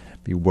going to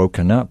be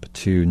woken up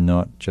to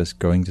not just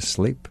going to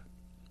sleep.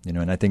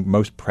 And I think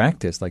most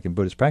practice, like in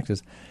Buddhist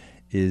practice,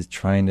 is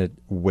trying to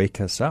wake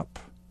us up,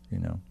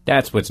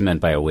 That's what's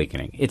meant by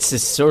awakening. It's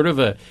this sort of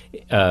a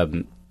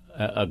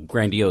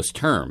grandiose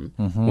term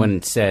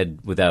when said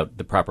without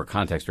the proper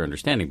context or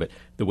understanding, but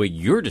the way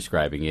you're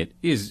describing it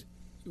is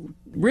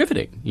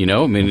riveting.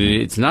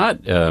 It's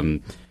not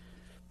a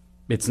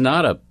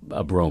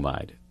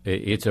bromide.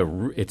 It's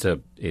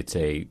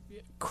a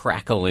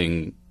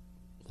crackling,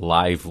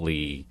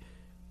 lively,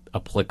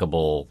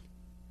 applicable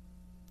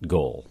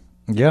goal.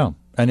 Yeah,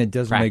 and it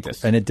does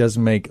Practice.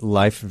 make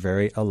life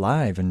very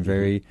alive and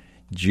very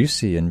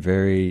juicy and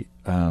very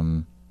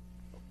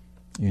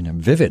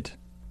vivid.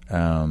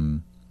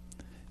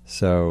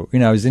 So it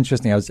was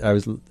interesting. I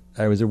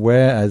was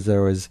aware as I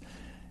was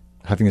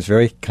having this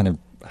very kind of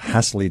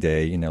hassly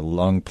day,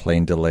 long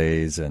plane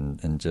delays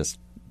and just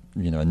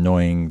the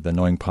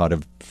annoying part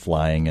of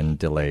flying and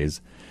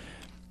delays.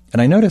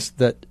 And I noticed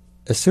that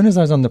as soon as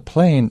I was on the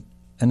plane,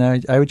 and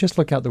I would just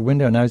look out the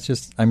window, and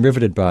I'm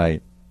riveted by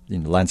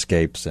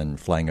landscapes and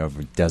flying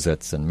over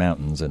deserts and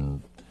mountains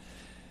and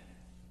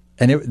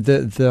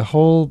the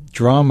whole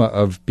drama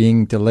of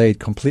being delayed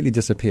completely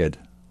disappeared.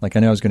 Like,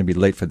 I know I was going to be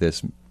late for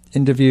this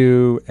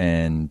interview,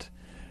 and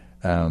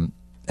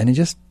it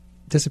just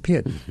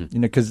disappeared.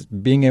 Because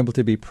being able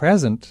to be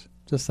present,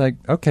 just like,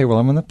 okay, well,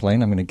 I'm on the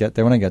plane. I'm going to get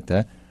there when I get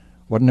there.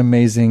 What an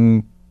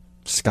amazing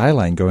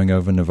skyline going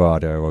over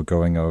Nevada or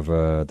going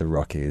over the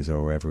Rockies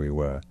or wherever we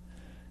were.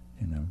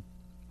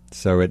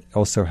 So it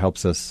also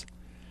helps us,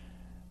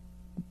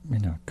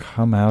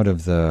 come out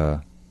of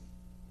the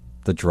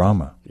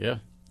drama. Yeah.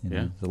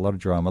 There's a lot of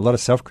drama, a lot of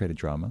self-created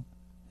drama.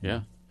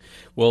 Yeah.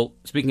 Well,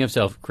 speaking of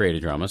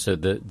self-created drama, so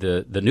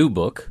the new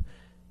book,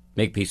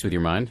 Make Peace with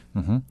Your Mind,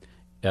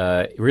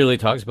 really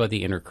talks about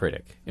the inner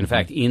critic. In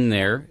fact, in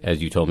there,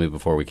 as you told me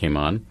before we came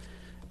on,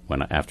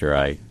 after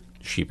I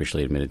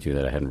sheepishly admitted to you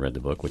that I hadn't read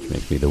the book, which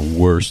makes me the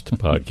worst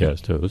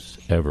podcast host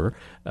ever,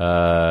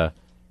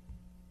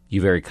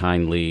 you very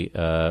kindly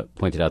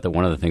pointed out that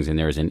one of the things in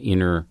there is an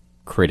inner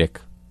critic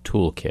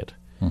toolkit.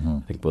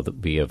 I think will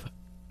be of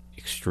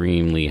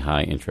extremely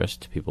high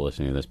interest to people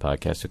listening to this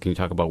podcast. So can you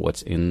talk about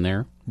what's in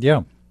there?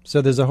 Yeah. So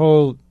there's a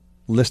whole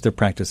list of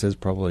practices,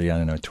 probably,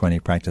 20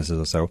 practices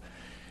or so.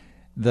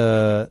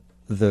 The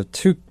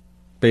two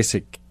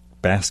basic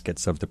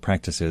baskets of the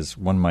practices,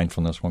 one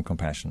mindfulness, one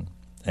compassion.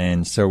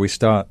 And so we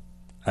start,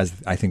 as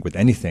I think with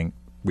anything,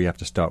 we have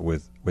to start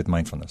with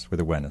mindfulness, with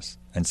awareness.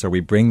 And so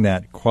we bring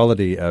that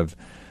quality of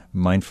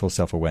mindful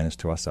self-awareness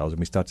to ourselves, and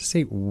we start to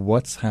see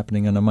what's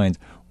happening in our minds.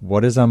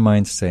 What is our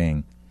mind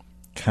saying?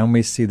 Can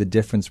we see the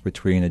difference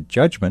between a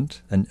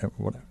judgment and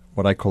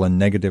what I call a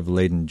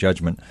negative-laden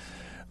judgment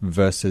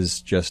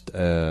versus just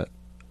a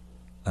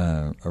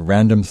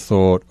random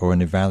thought or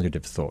an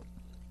evaluative thought?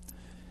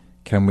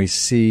 Can we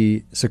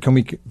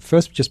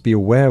first just be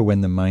aware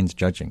when the mind's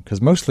judging?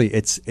 Because mostly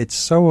it's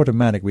so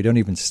automatic we don't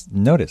even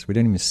notice. We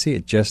don't even see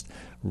it. Just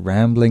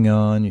rambling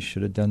on, you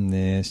should have done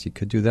this, you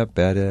could do that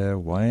better,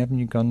 why haven't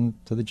you gone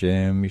to the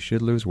gym, you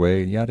should lose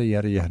weight, yada,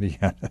 yada, yada,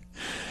 yada.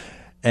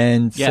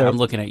 And yeah, so, I'm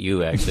looking at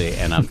you, actually,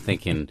 and I'm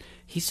thinking,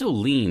 he's so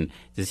lean.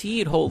 Does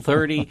he eat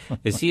Whole30?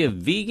 Is he a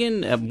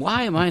vegan?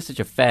 Why am I such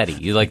a fatty?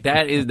 You're like,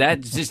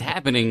 that's just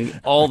happening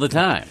all the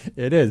time.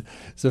 It is.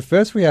 So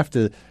first we have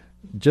to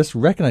just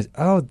recognize,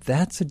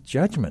 that's a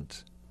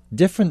judgment.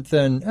 Different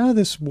than,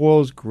 this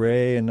wall's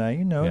gray, and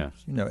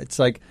it's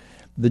like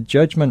the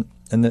judgment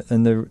and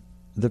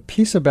the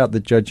piece about the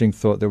judging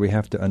thought that we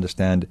have to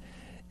understand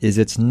is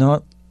it's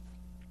not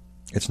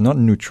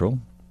neutral,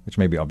 which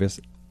may be obvious.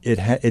 It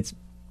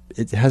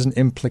has an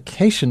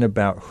implication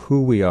about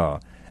who we are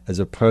as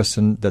a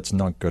person that's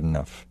not good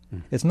enough.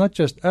 It's not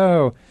just,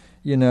 oh,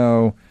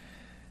 you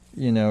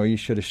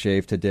should have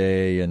shaved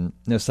today. And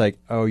it's like,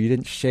 oh, you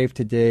didn't shave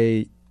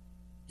today.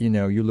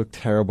 You look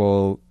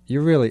terrible.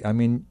 You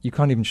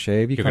can't even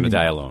shave. You're going to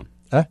die alone.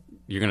 Huh?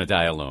 You're going to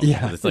die alone.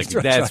 Yeah, it's like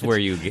that's where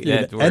you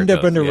get. End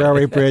up on the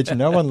railway bridge.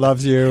 No one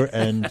loves you,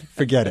 and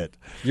forget it.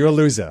 You're a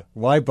loser.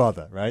 Why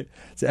bother, right?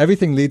 So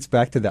everything leads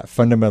back to that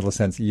fundamental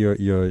sense: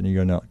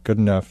 you're not good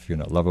enough. You're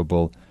not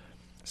lovable.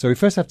 So we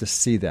first have to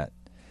see that,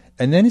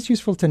 and then it's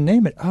useful to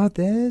name it. Oh,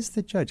 there's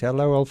the judge.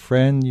 Hello, old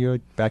friend. You're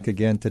back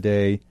again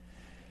today.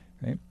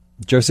 Right?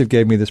 Joseph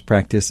gave me this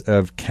practice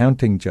of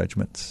counting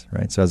judgments.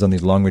 Right. So I was on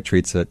these long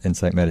retreats at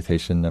Insight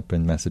Meditation up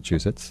in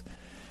Massachusetts,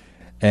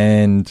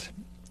 and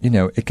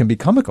it can be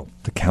comical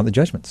to count the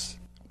judgments.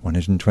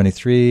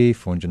 123,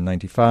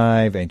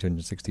 495,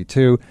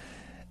 862.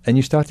 And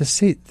you start to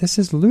see, this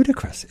is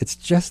ludicrous. It's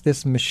just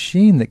this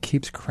machine that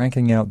keeps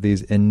cranking out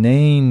these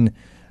inane,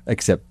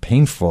 except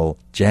painful,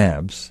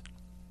 jabs.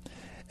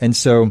 And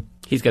so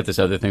he's got this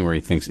other thing where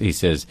he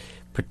says,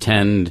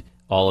 pretend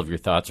all of your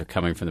thoughts are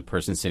coming from the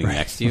person sitting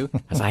next to you.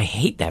 Because I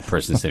hate that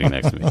person sitting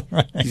next to me.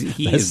 Right.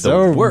 He is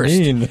the worst.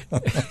 Mean.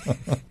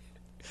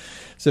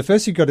 So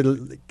first you've got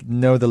to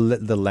know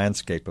the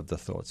landscape of the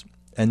thoughts.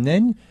 And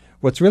then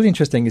what's really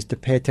interesting is to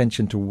pay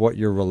attention to what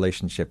your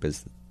relationship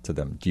is to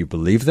them. Do you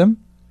believe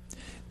them?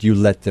 Do you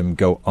let them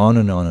go on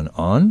and on and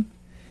on?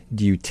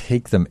 Do you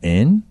take them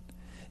in?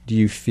 Do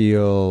you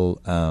feel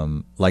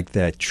like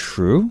they're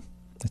true?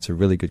 That's a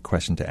really good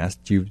question to ask.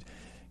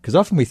 Because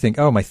often we think,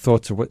 oh, my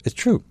thoughts are what it's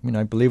true.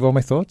 I believe all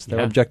my thoughts. They're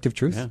objective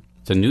truth. Yeah.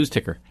 It's a news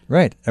ticker.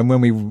 Right. And when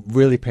we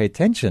really pay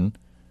attention,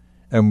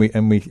 and we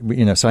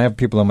so I have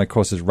people on my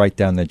courses write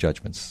down their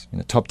judgments,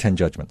 top 10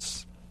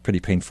 judgments, pretty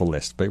painful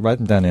list, but write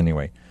them down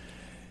anyway.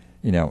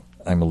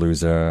 I'm a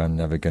loser, I'm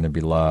never going to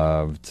be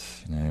loved,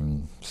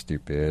 I'm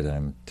stupid,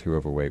 I'm too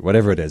overweight,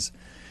 whatever it is.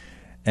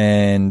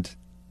 And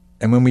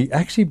when we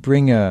actually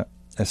bring a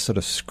sort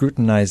of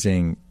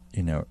scrutinizing,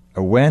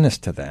 awareness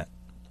to that,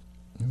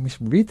 and we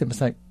read them,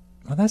 it's like,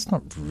 well, that's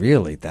not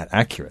really that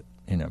accurate.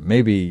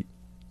 Maybe,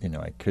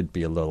 I could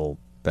be a little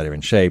better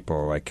in shape,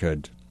 or I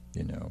could,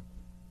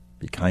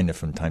 be kinder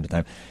from time to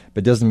time,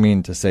 but it doesn't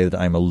mean to say that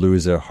I'm a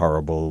loser,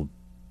 horrible,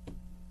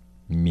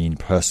 mean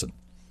person.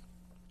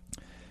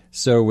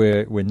 So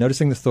we're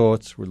noticing the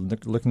thoughts, we're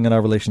looking at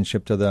our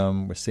relationship to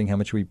them, we're seeing how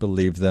much we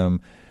believe them,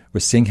 we're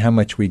seeing how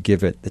much we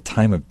give it the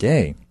time of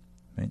day.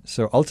 Right?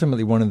 So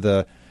ultimately one of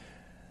the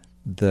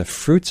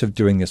fruits of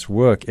doing this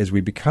work is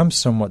we become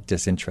somewhat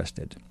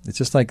disinterested. It's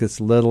just like this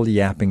little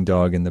yapping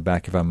dog in the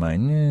back of our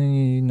mind,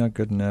 you're not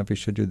good enough, you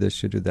should do this,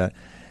 should do that.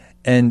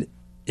 And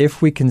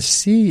if we can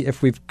see,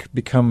 if we're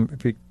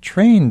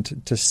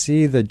trained to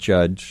see the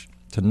judge,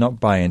 to not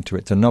buy into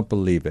it, to not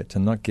believe it, to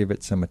not give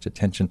it so much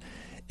attention,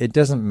 it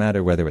doesn't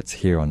matter whether it's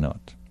here or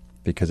not,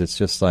 because it's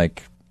just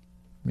like,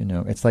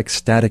 it's like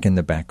static in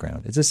the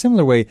background. It's a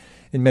similar way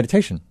in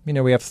meditation.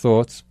 We have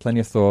thoughts, plenty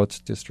of thoughts,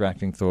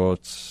 distracting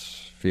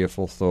thoughts,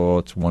 fearful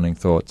thoughts, wanting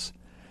thoughts.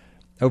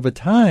 Over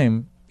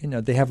time,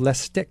 they have less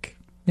stick.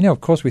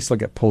 Of course we still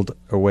get pulled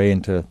away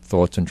into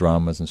thoughts and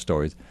dramas and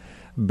stories,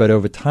 but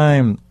over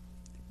time,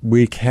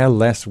 we care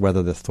less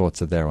whether the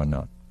thoughts are there or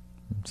not.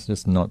 It's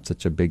just not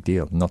such a big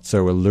deal, not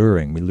so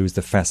alluring. We lose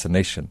the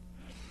fascination.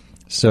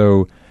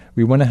 So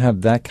we want to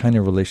have that kind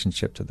of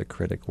relationship to the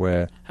critic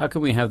where... How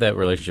can we have that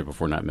relationship if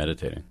we're not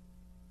meditating?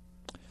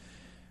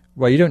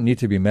 Well, you don't need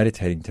to be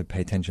meditating to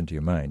pay attention to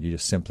your mind. You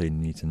just simply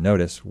need to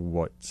notice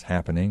what's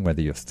happening,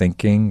 whether you're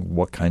thinking,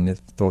 what kind of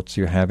thoughts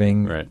you're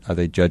having. Right. Are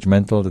they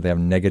judgmental? Do they have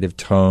negative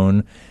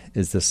tone?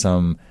 Is there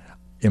some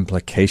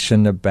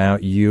implication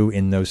about you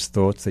in those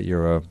thoughts that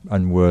you're an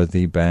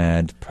unworthy,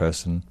 bad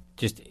person?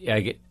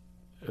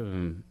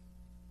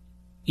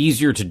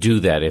 Easier to do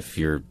that if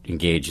you're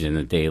engaged in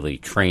the daily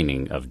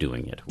training of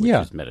doing it, which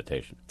is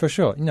meditation. For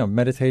sure.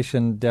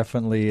 Meditation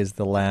definitely is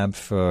the lab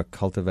for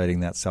cultivating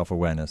that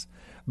self-awareness.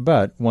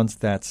 But once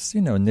that's,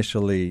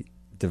 initially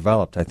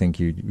developed, I think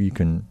you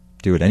can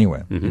do it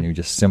anywhere. Mm-hmm. You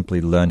just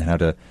simply learn how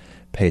to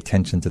pay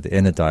attention to the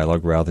inner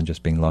dialogue rather than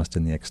just being lost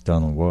in the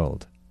external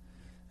world.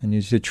 And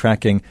you're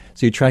tracking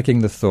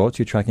the thoughts,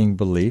 you're tracking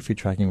belief, you're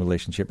tracking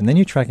relationship, and then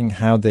you're tracking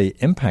how they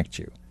impact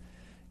you.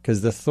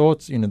 Because the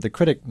thoughts, the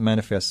critic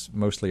manifests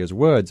mostly as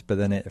words, but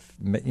then it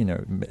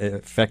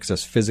affects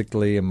us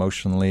physically,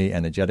 emotionally,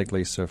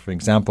 energetically. So, for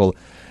example,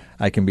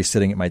 I can be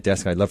sitting at my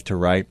desk. I love to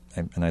write,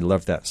 and I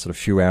love that sort of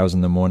few hours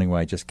in the morning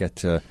where I just get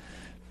to,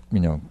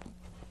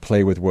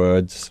 play with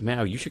words.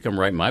 Man, you should come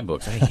write my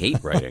books. I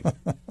hate writing.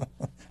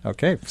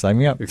 Okay, sign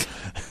me up.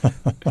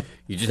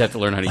 You just have to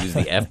learn how to use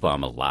the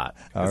F-bomb a lot.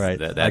 All right.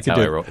 That's how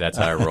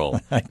I roll.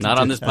 Not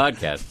on this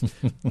podcast,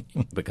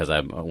 because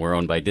we're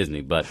owned by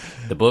Disney, but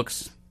the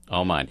books...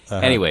 all mine.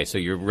 Uh-huh. Anyway, so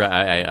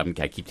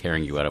I keep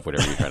tearing you out of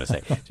whatever you're trying to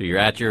say. So you're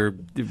at your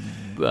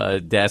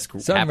desk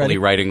happily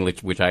writing,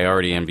 which I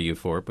already envy you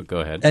for, but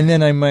go ahead. And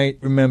then I might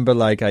remember,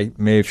 I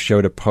may have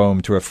showed a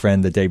poem to a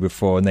friend the day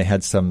before, and they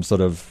had some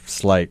sort of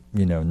slight,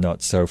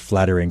 not so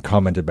flattering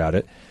comment about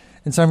it.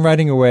 And so I'm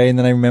writing away, and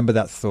then I remember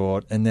that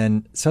thought, and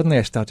then suddenly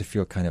I start to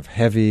feel kind of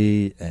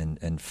heavy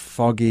and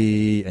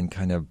foggy and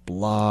kind of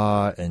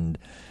blah, and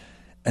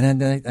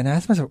then I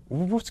asked myself,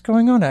 what's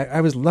going on?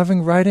 I was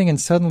loving writing,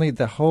 and suddenly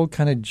the whole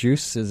kind of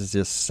juice is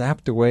just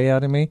sapped away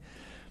out of me.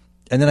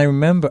 And then I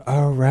remember,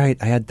 oh, right,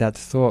 I had that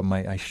thought.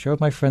 I showed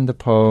my friend the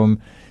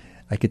poem.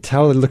 I could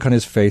tell the look on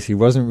his face. He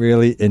wasn't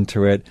really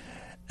into it.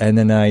 And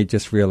then I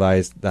just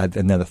realized that,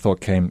 and then the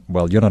thought came,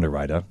 well, you're not a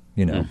writer.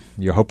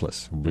 You're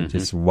hopeless.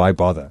 Just why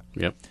bother?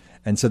 Yep.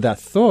 And so that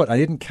thought, I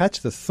didn't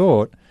catch the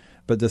thought,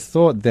 but the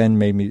thought then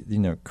made me,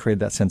 create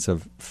that sense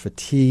of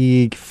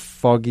fatigue,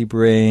 foggy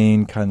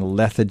brain, kind of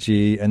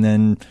lethargy, and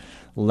then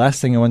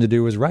last thing I wanted to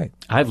do was write.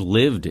 I've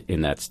lived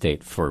in that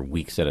state for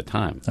weeks at a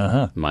time,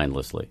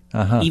 mindlessly,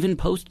 even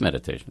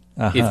post-meditation.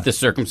 If the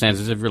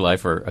circumstances of your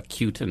life are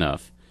acute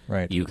enough,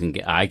 right,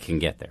 I can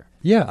get there.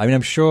 Yeah, I mean,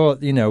 I'm sure,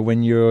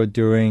 when you're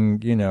doing,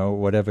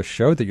 whatever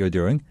show that you're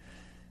doing,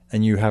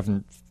 and you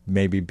haven't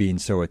maybe been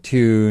so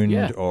attuned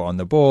or on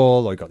the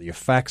ball or got your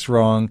facts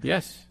wrong.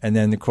 Yes. And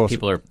then, of course,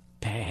 people are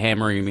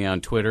hammering me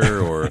on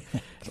Twitter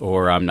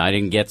or I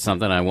didn't get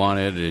something I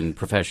wanted, and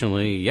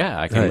professionally,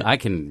 I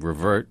can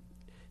revert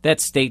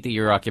that state that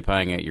you're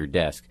occupying at your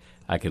desk.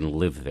 I can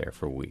live there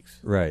for weeks.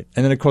 Right.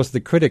 And then, of course,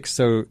 the critic's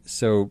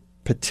so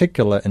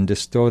particular and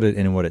distorted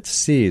in what it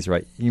sees,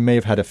 right? You may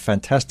have had a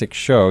fantastic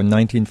show.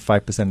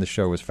 95% of the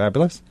show was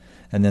fabulous.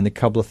 And then a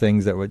couple of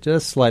things that were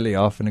just slightly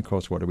off. And, of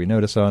course, what do we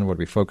notice on? What do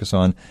we focus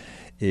on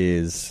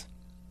is,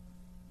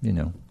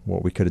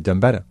 what we could have done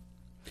better.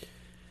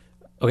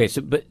 Okay,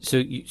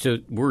 so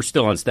we're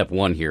still on step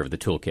one here of the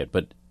toolkit,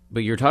 but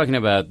you're talking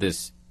about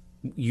this,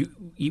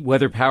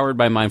 whether powered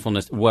by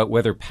mindfulness,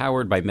 whether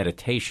powered by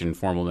meditation,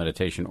 formal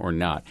meditation or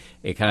not,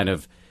 a kind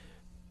of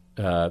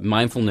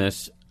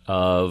mindfulness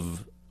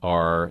of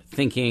our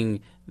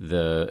thinking,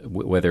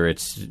 whether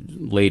it's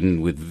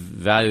laden with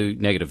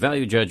negative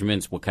value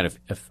judgments, what kind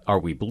of are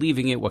we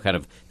believing it, what kind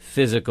of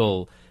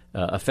physical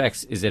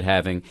effects is it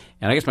having?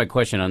 And I guess my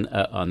question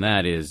on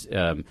that is,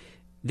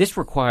 this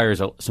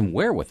requires some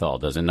wherewithal,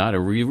 does it not? It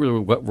really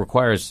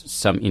requires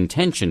some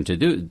intention to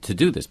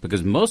do this,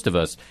 because most of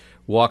us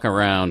walk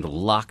around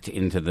locked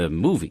into the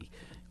movie.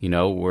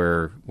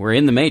 We're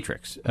in the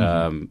Matrix.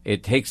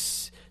 It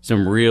takes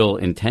some real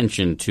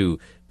intention to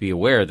be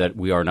aware that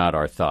we are not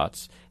our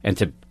thoughts, and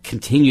to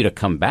continue to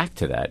come back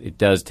to that. It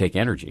does take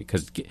energy,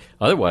 because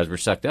otherwise we're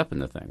sucked up in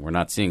the thing. We're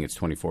not seeing its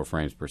 24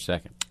 frames per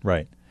second.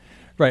 Right.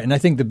 And I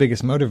think the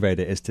biggest motivator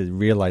is to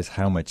realize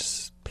how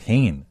much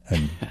pain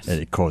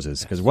it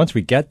causes. Because once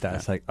we get that,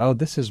 it's like, oh,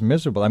 this is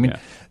miserable. I mean,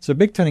 so a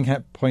big turning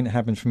point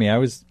happened for me. I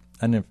was,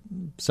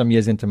 some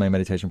years into my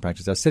meditation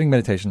practice. I was sitting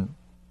meditation,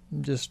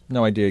 just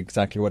no idea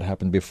exactly what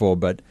happened before,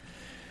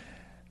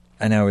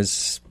 and I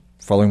was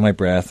following my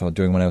breath or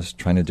doing what I was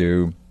trying to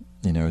do,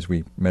 as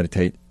we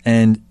meditate.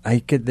 And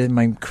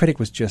my critic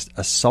was just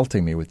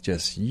assaulting me with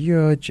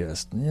you're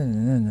just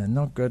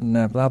not good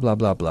enough, blah, blah,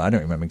 blah, blah. I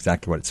don't remember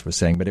exactly what it was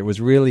saying, but it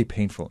was really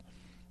painful.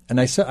 And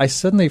I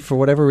suddenly, for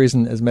whatever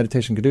reason, as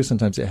meditation could do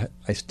sometimes,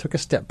 I took a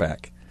step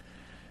back.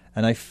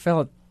 And I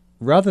felt,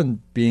 rather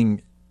than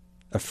being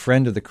a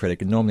friend of the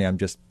critic, and normally I'm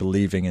just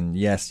believing, and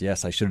yes,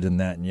 I should have done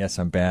that, and yes,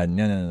 I'm bad, and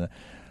no.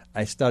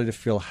 I started to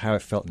feel how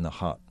it felt in the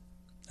heart.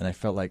 And I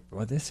felt like,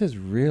 well, this is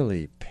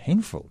really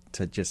painful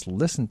to just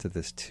listen to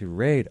this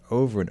tirade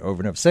over and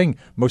over and over, saying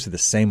most of the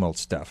same old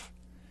stuff,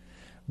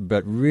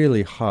 but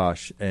really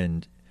harsh.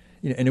 And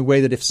in a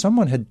way that if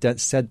someone had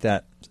said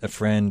that, a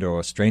friend or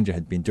a stranger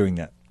had been doing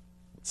that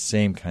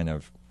same kind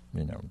of,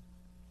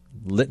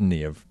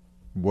 litany of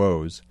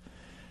woes,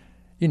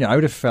 I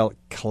would have felt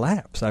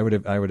collapse. I would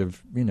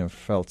have,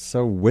 felt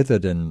so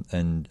withered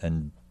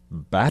and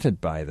battered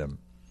by them.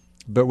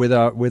 But with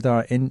our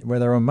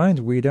own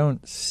minds, we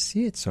don't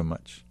see it so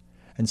much,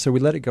 and so we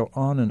let it go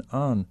on and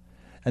on,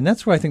 and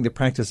that's why I think the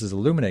practice is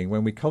illuminating.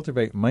 When we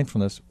cultivate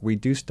mindfulness, we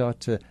do start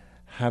to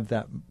have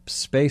that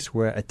space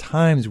where at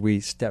times we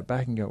step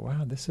back and go,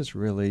 "Wow, this is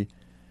really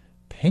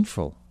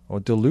painful, or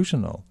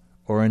delusional,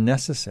 or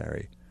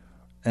unnecessary,"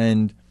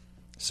 and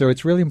so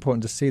it's really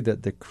important to see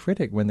that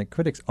when the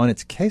critic's on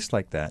its case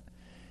like that,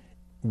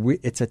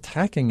 it's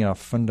attacking our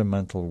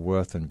fundamental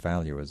worth and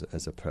value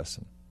as a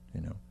person,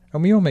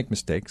 And we all make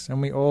mistakes,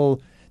 and we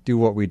all do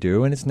what we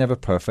do, and it's never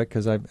perfect.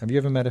 Because have you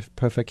ever met a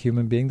perfect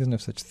human being? There's no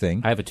such thing.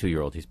 I have a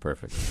 2-year-old. He's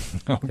perfect,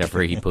 except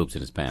for he poops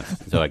in his pants.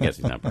 So I guess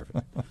he's not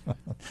perfect.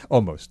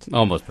 Almost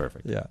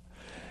perfect. Yeah.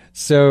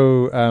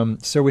 So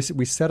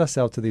we set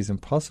ourselves to these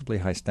impossibly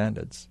high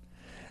standards,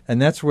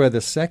 and that's where the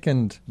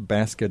second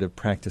basket of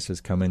practices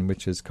come in,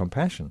 which is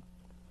compassion.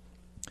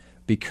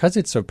 Because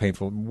it's so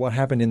painful, what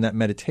happened in that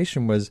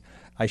meditation was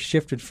I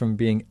shifted from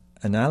being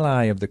an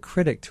ally of the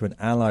critic to an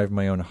ally of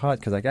my own heart,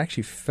 because I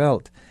actually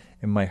felt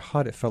in my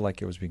heart, it felt like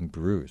it was being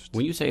bruised.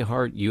 When you say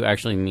heart, you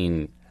actually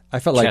mean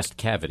chest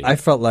cavity. I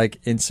felt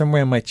like in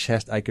somewhere in my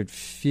chest, I could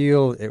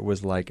feel it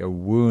was like a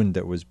wound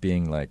that was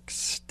being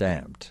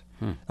stabbed.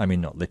 I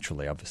mean, not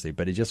literally, obviously,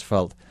 but it just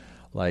felt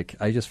like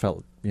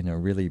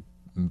really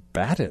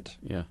battered.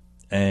 Yeah.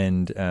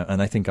 And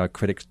I think our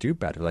critics do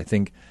batter. I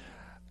think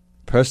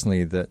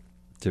personally that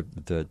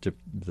the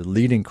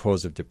leading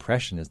cause of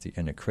depression is the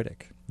inner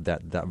critic.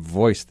 That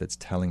voice that's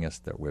telling us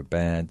that we're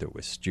bad, that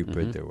we're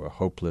stupid, that we're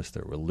hopeless,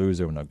 that we're a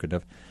loser, we're not good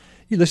enough.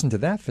 You listen to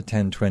that for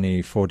 10,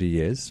 20, 40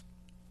 years,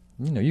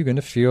 you're going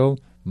to feel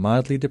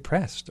mildly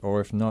depressed,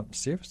 or if not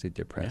seriously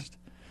depressed. Yeah.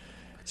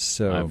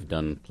 So I've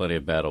done plenty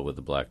of battle with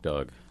the black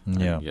dog.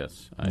 Yeah.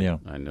 Yes. I know.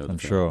 I'm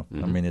sure.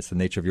 I mean, it's the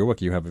nature of your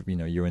work. You have,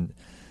 you're in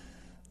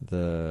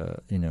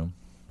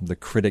the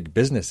critic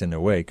business in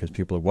a way, because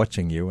people are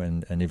watching you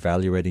and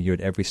evaluating you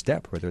at every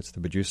step, whether it's the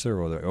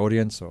producer or the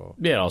audience or.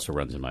 Yeah, it also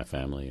runs in my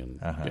family, and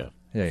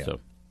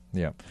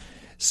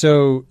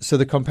So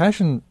the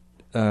compassion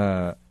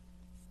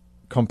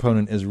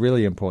component is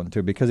really important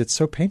too, because it's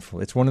so painful.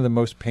 It's one of the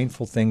most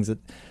painful things that.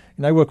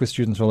 And I work with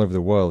students all over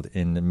the world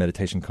in the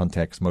meditation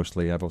context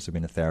mostly. I've also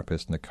been a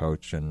therapist and a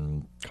coach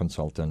and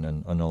consultant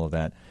and all of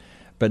that.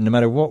 But no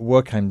matter what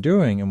work I'm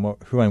doing and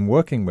who I'm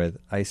working with,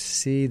 I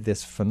see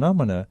this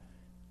phenomena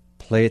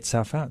play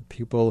itself out.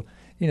 People,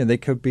 they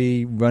could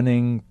be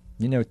running,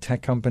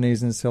 tech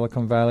companies in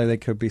Silicon Valley. They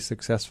could be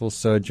successful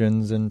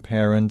surgeons and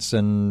parents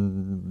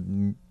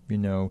and,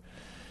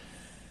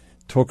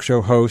 talk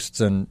show hosts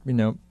and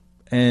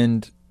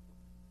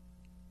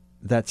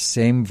that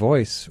same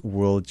voice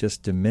will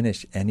just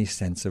diminish any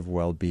sense of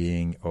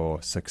well-being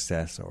or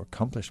success or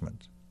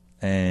accomplishment.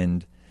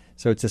 And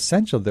so it's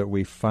essential that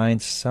we find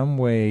some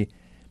way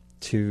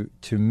to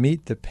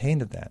meet the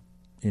pain of that,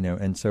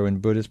 And so in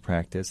Buddhist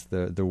practice,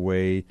 the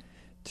way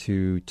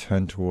to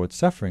turn towards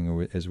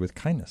suffering is with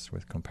kindness,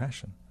 with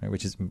compassion, right?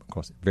 Which is, of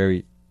course,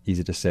 very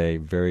easy to say,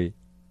 very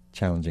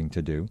challenging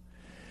to do.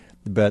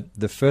 But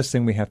the first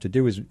thing we have to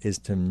do is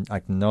to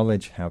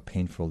acknowledge how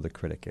painful the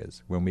critic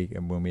is. When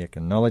we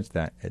acknowledge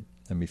that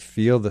and we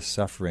feel the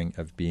suffering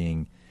of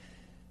being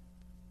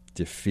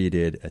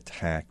defeated,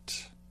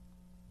 attacked,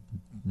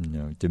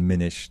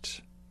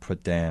 diminished,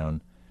 put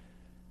down,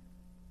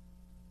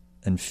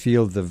 and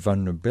feel the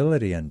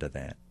vulnerability under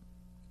that,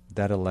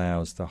 that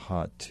allows the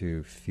heart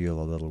to feel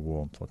a little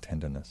warmth or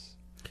tenderness.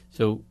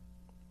 So,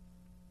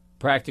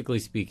 practically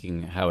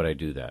speaking, how would I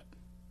do that?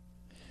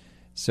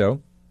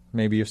 So,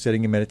 maybe you're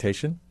sitting in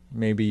meditation.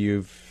 Maybe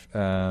you've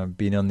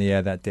been on the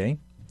air that day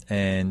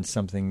and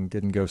something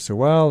didn't go so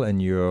well and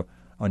you're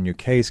on your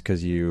case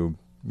because you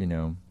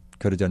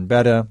could have done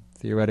better,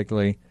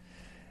 theoretically.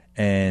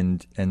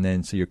 And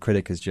then so your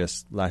critic is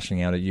just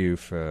lashing out at you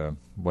for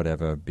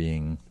whatever,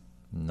 being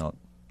not,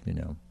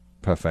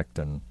 perfect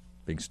and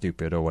being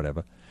stupid or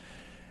whatever.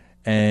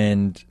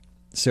 And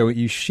so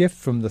you shift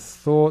from the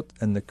thought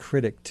and the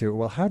critic to,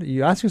 well, how do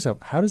you ask yourself,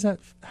 how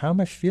am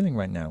I feeling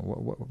right now?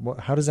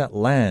 How does that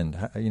land?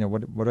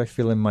 What do I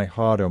feel in my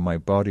heart or my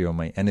body or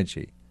my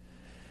energy?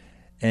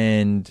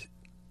 And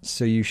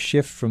so you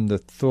shift from the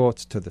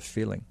thoughts to the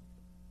feeling.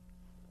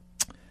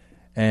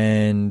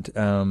 And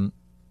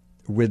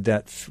with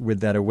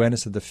that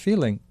awareness of the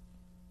feeling,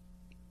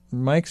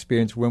 my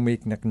experience, when we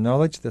can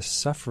acknowledge the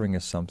suffering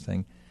of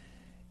something,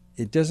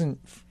 it doesn't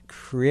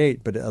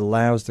create, but it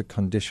allows the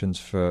conditions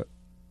for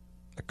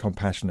a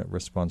compassionate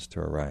response to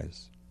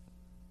arise.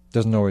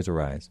 Doesn't always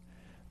arise,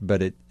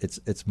 but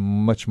it's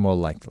much more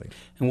likely.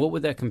 And what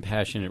would that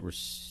compassionate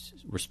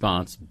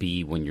response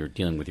be when you're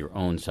dealing with your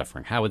own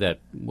suffering?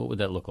 What would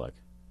that look like?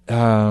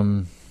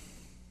 Well,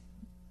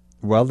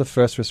 the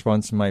first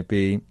response might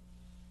be,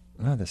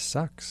 "Oh, this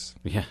sucks.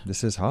 Yeah,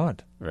 this is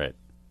hard." Right.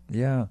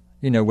 Yeah,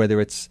 whether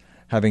it's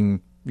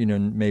having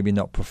maybe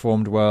not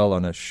performed well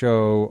on a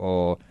show,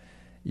 or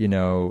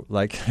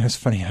like it was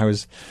funny. I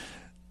was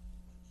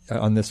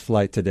on this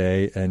flight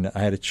today, and I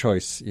had a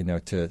choice,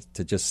 to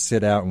just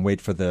sit out and wait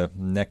for the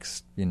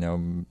next, there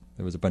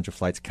was a bunch of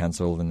flights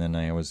canceled, and then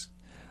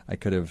I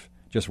could have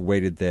just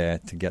waited there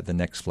to get the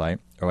next flight,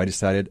 or I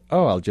decided,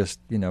 I'll just,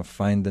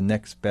 find the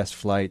next best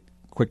flight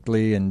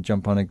quickly and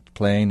jump on a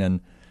plane,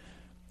 and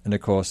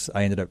of course,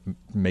 I ended up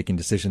making a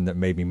decision that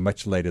made me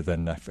much later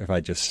than if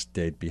I just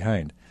stayed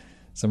behind.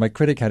 So my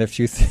critic had a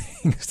few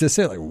things to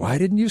say, like, why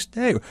didn't you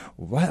stay?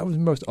 Well, that was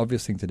the most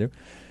obvious thing to do.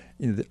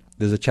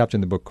 There's a chapter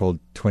in the book called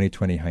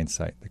 20/20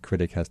 hindsight. The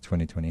critic has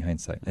 20/20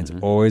 hindsight. And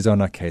it's always on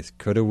our case.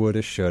 Coulda,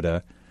 woulda,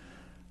 shoulda.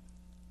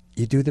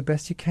 You do the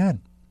best you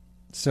can.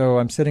 So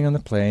I'm sitting on the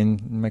plane,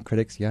 and my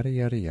critic's yada,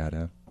 yada,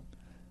 yada.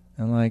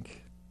 I'm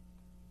like...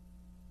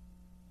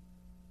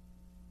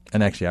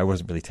 And actually, I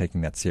wasn't really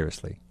taking that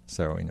seriously.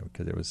 So,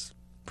 because it was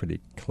pretty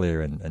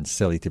clear and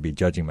silly to be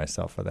judging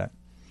myself for that.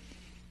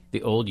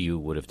 The old you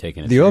would have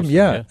taken it seriously.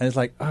 Yeah. And it's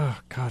like, oh,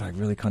 God, I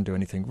really can't do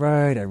anything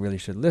right. I really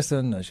should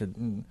listen. I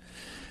should.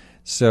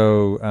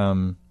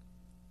 So,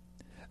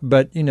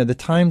 but, the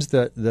times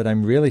that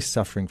I'm really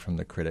suffering from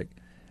the critic,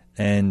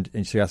 and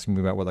so you're asking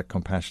me about what that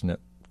compassionate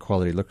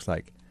quality looks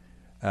like.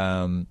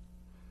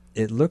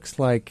 It looks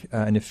like,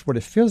 what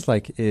it feels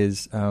like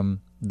is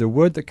the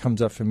word that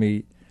comes up for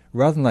me,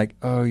 rather than like,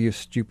 oh, you're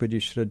stupid, you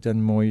should have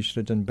done more, you should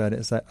have done better.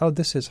 It's like, oh,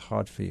 this is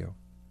hard for you.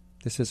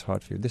 This is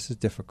hard for you. This is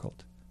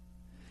difficult.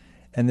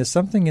 And there's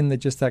something in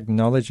just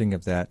acknowledging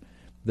of that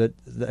that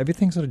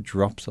everything sort of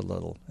drops a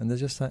little, and they're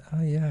just like,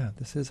 oh yeah,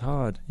 this is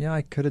hard. Yeah,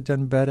 I could have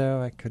done better.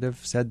 I could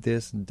have said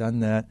this and done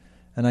that,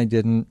 and I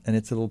didn't, and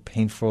it's a little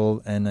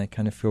painful, and I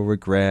kind of feel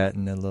regret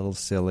and a little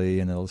silly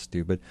and a little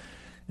stupid,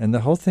 and the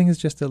whole thing is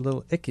just a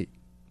little icky,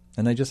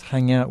 and I just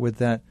hang out with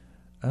that.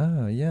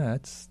 Oh yeah,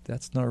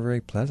 that's not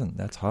very pleasant.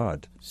 That's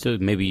hard. So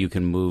maybe you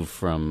can move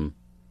from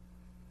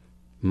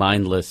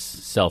mindless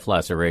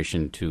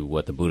self-laceration to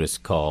what the Buddhists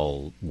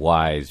call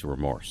wise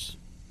remorse.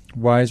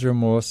 Wise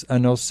remorse,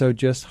 and also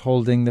just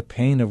holding the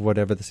pain of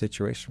whatever the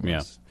situation was.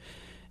 Yeah.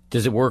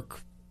 Does it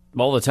work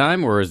all the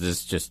time, or is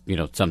this just,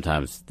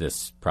 sometimes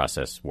this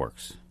process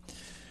works?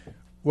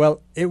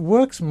 Well, it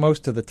works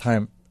most of the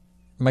time.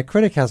 My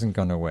critic hasn't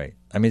gone away.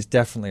 I mean, it's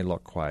definitely a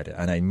lot quieter,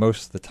 and I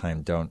most of the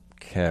time don't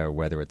care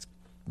whether it's,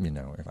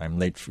 if I'm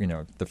late,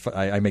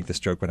 I make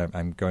this joke when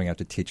I'm going out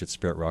to teach at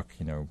Spirit Rock,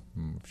 a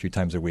few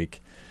times a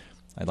week.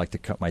 I'd like to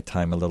cut my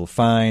time a little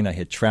fine. I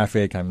hit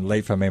traffic. I'm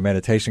late for my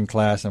meditation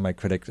class, and my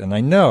critic, and I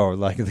know,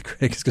 the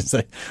critic is going to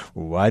say,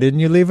 why didn't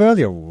you leave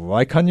earlier?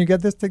 Why can't you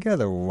get this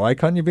together? Why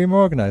can't you be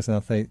more organized? And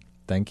I'll say,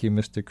 thank you,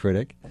 Mr.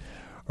 Critic.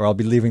 Or I'll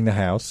be leaving the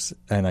house,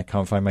 and I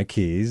can't find my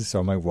keys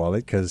or my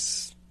wallet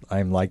because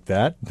I'm like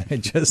that. I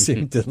just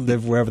seem to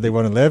live wherever they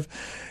want to live.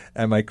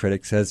 And my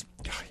critic says,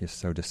 oh, you're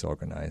so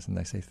disorganized. And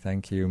I say,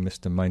 thank you,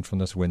 Mr.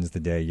 Mindfulness wins the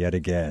day yet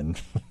again.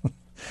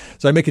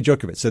 So I make a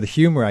joke of it. So the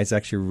humor is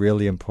actually a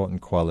really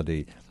important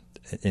quality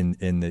in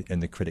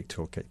the critic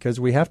toolkit, because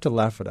we have to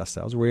laugh at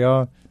ourselves. We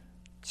are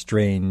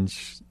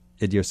strange,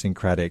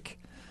 idiosyncratic,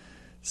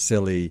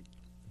 silly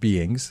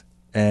beings,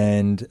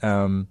 and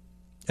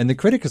the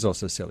critic is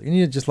also silly. And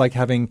you're just like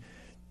having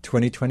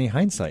 20/20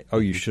 hindsight. Oh,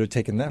 you should have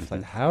taken that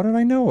flight. How did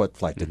I know what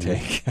flight to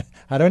take?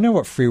 How do I know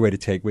what freeway to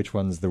take? Which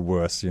one's the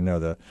worst?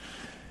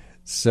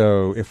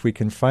 So if we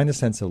can find a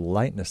sense of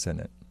lightness in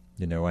it,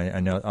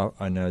 I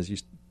know as you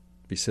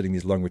be sitting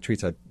these long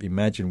retreats, I'd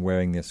imagine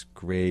wearing this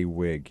gray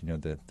wig,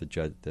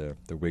 the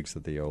wigs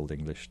that the old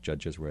English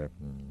judges wear.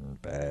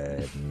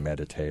 Bad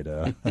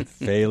meditator,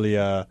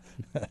 failure,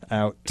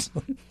 out.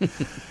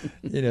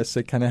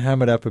 So kind of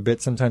ham it up a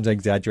bit. Sometimes I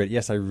exaggerate.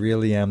 Yes, I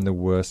really am the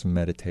worst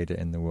meditator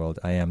in the world.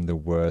 I am the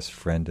worst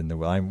friend in the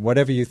world. I'm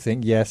whatever you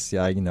think. Yes,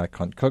 yeah, I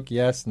can't cook.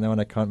 Yes, no, and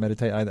I can't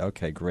meditate either.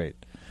 Okay, great.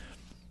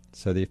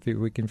 So if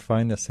we can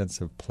find a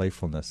sense of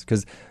playfulness,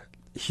 because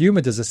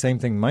humor does the same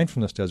thing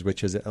mindfulness does,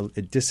 which is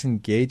it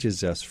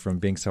disengages us from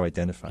being so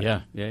identified.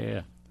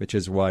 Yeah. Which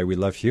is why we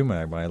love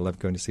humor, why I love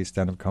going to see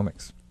stand-up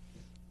comics.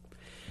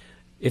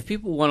 If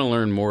people want to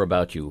learn more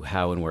about you,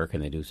 how and where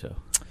can they do so?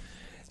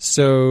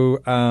 So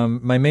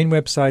my main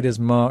website is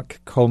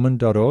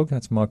markcoleman.org.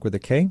 That's Mark with a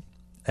K.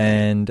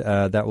 And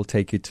that will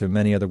take you to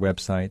many other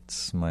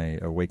websites, my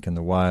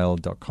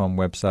awakenthewild.com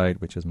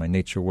website, which is my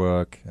nature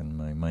work, and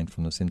my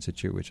Mindfulness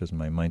Institute, which is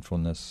my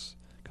mindfulness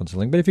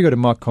consulting. But if you go to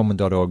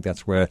markcoleman.org,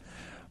 that's where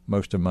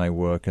most of my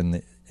work and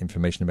the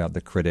information about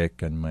the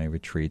critic and my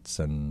retreats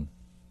and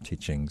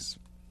teachings.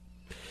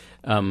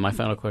 My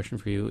final question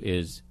for you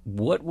is,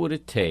 what would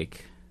it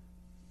take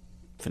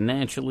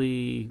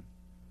financially,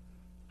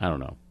 I don't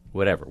know,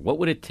 whatever, what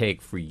would it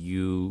take for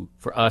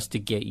us to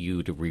get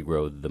you to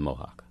regrow the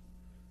mohawk?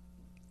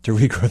 To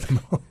regrow the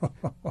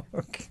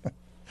mohawk?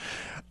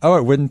 Oh,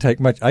 it wouldn't take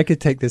much. I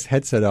could take this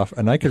headset off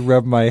and I could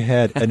rub my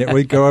head and it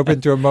would go up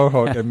into a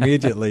mohawk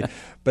immediately.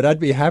 But I'd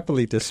be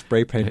happily to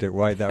spray paint it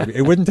white.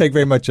 It wouldn't take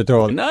very much at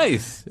all.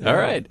 Nice. Yeah. All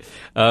right.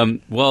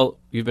 Well,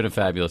 you've been a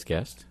fabulous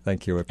guest.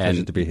 Thank you. A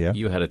pleasure to be here.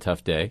 You had a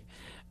tough day.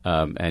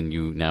 And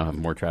you now have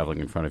more traveling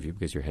in front of you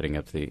because you're heading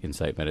up to the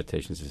Insight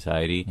Meditation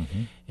Society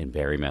in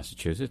Barre,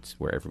 Massachusetts,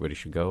 where everybody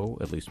should go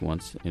at least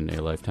once in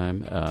their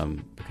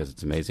lifetime because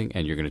it's amazing.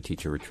 And you're going to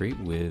teach a retreat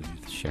with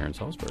Sharon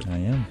Salzberg. I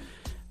am.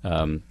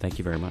 Thank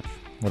you very much.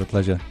 What a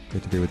pleasure.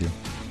 Good to be with you.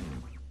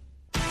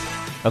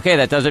 Okay,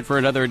 that does it for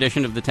another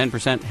edition of the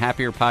 10%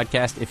 Happier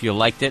podcast. If you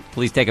liked it,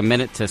 please take a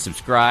minute to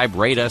subscribe,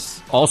 rate us.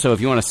 Also,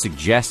 if you want to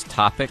suggest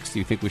topics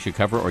you think we should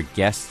cover or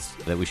guests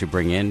that we should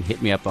bring in,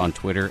 hit me up on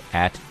Twitter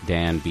at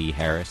Dan B.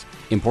 Harris.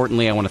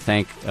 Importantly, I want to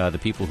thank the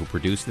people who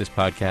produce this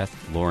podcast,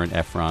 Lauren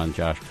Efron,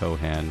 Josh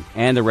Cohan,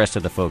 and the rest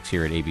of the folks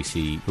here at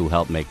ABC who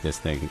help make this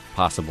thing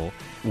possible.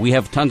 We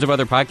have tons of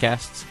other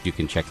podcasts. You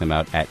can check them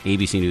out at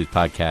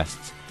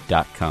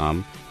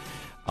abcnewspodcasts.com.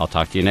 I'll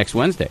talk to you next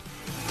Wednesday.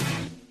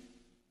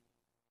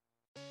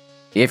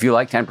 If you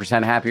like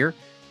 10% Happier,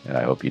 and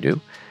I hope you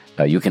do,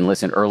 you can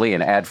listen early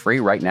and ad-free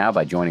right now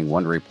by joining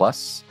Wondery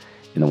Plus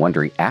in the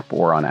Wondery app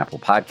or on Apple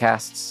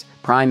Podcasts.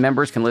 Prime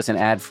members can listen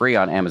ad-free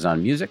on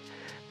Amazon Music.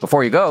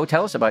 Before you go,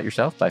 tell us about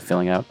yourself by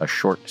filling out a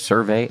short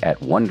survey at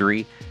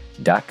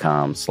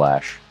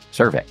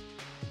Wondery.com/survey.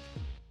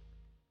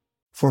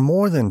 For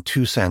more than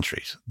 2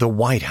 centuries, the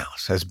White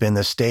House has been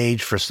the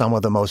stage for some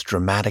of the most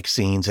dramatic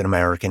scenes in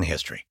American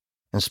history.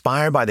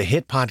 Inspired by the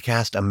hit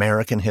podcast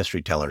American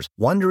History Tellers,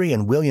 Wondery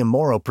and William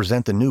Morrow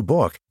present the new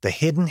book, The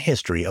Hidden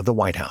History of the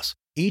White House.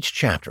 Each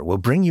chapter will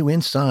bring you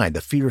inside the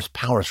fierce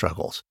power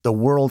struggles, the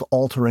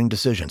world-altering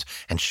decisions,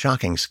 and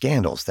shocking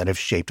scandals that have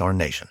shaped our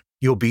nation.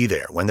 You'll be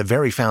there when the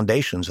very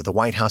foundations of the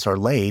White House are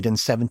laid in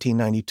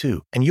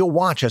 1792, and you'll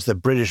watch as the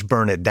British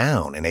burn it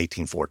down in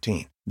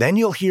 1814. Then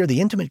you'll hear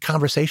the intimate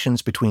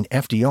conversations between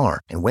FDR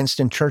and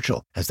Winston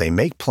Churchill as they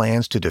make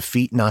plans to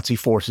defeat Nazi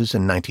forces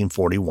in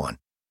 1941.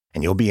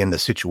 And you'll be in the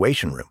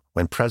Situation Room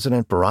when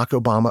President Barack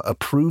Obama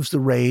approves the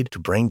raid to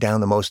bring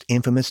down the most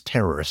infamous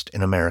terrorist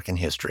in American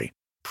history.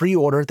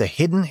 Pre-order The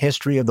Hidden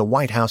History of the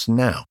White House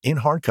now in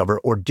hardcover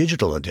or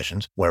digital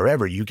editions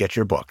wherever you get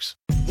your books.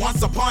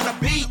 Once upon a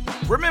beat.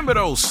 Remember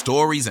those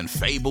stories and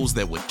fables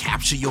that would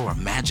capture your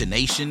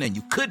imagination and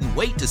you couldn't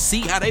wait to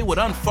see how they would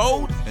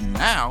unfold? And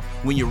now,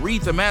 when you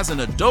read them as an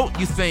adult,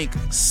 you think,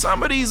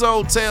 some of these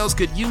old tales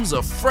could use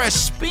a fresh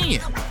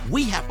spin.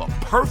 We have a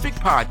perfect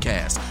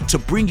podcast to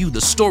bring you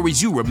the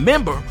stories you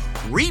remember,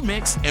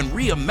 remix, and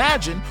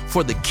reimagine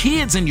for the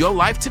kids in your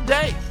life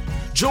today.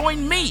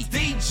 Join me,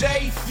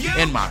 DJ Few,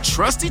 and my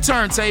trusty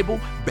turntable,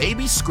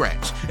 Baby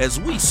Scratch, as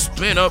we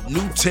spin up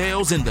new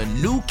tales in the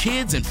New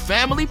Kids and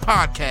Family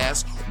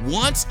podcast,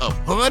 Once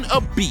Upon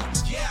a Beat.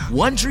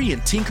 Wondery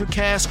and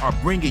Tinkercast are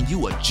bringing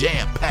you a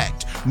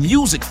jam-packed,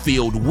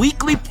 music-filled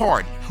weekly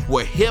party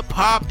where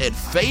hip-hop and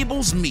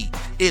fables meet.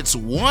 It's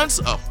Once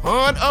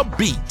Upon a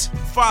Beat.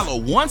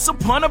 Follow Once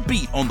Upon a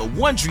Beat on the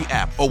Wondery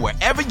app or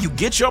wherever you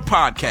get your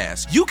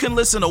podcasts. You can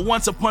listen to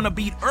Once Upon a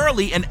Beat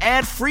early and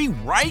ad-free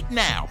right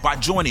now by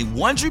joining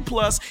Wondery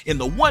Plus in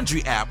the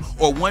Wondery app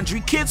or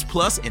Wondery Kids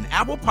Plus in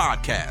Apple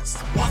Podcasts.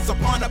 Once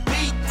Upon a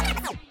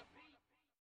Beat.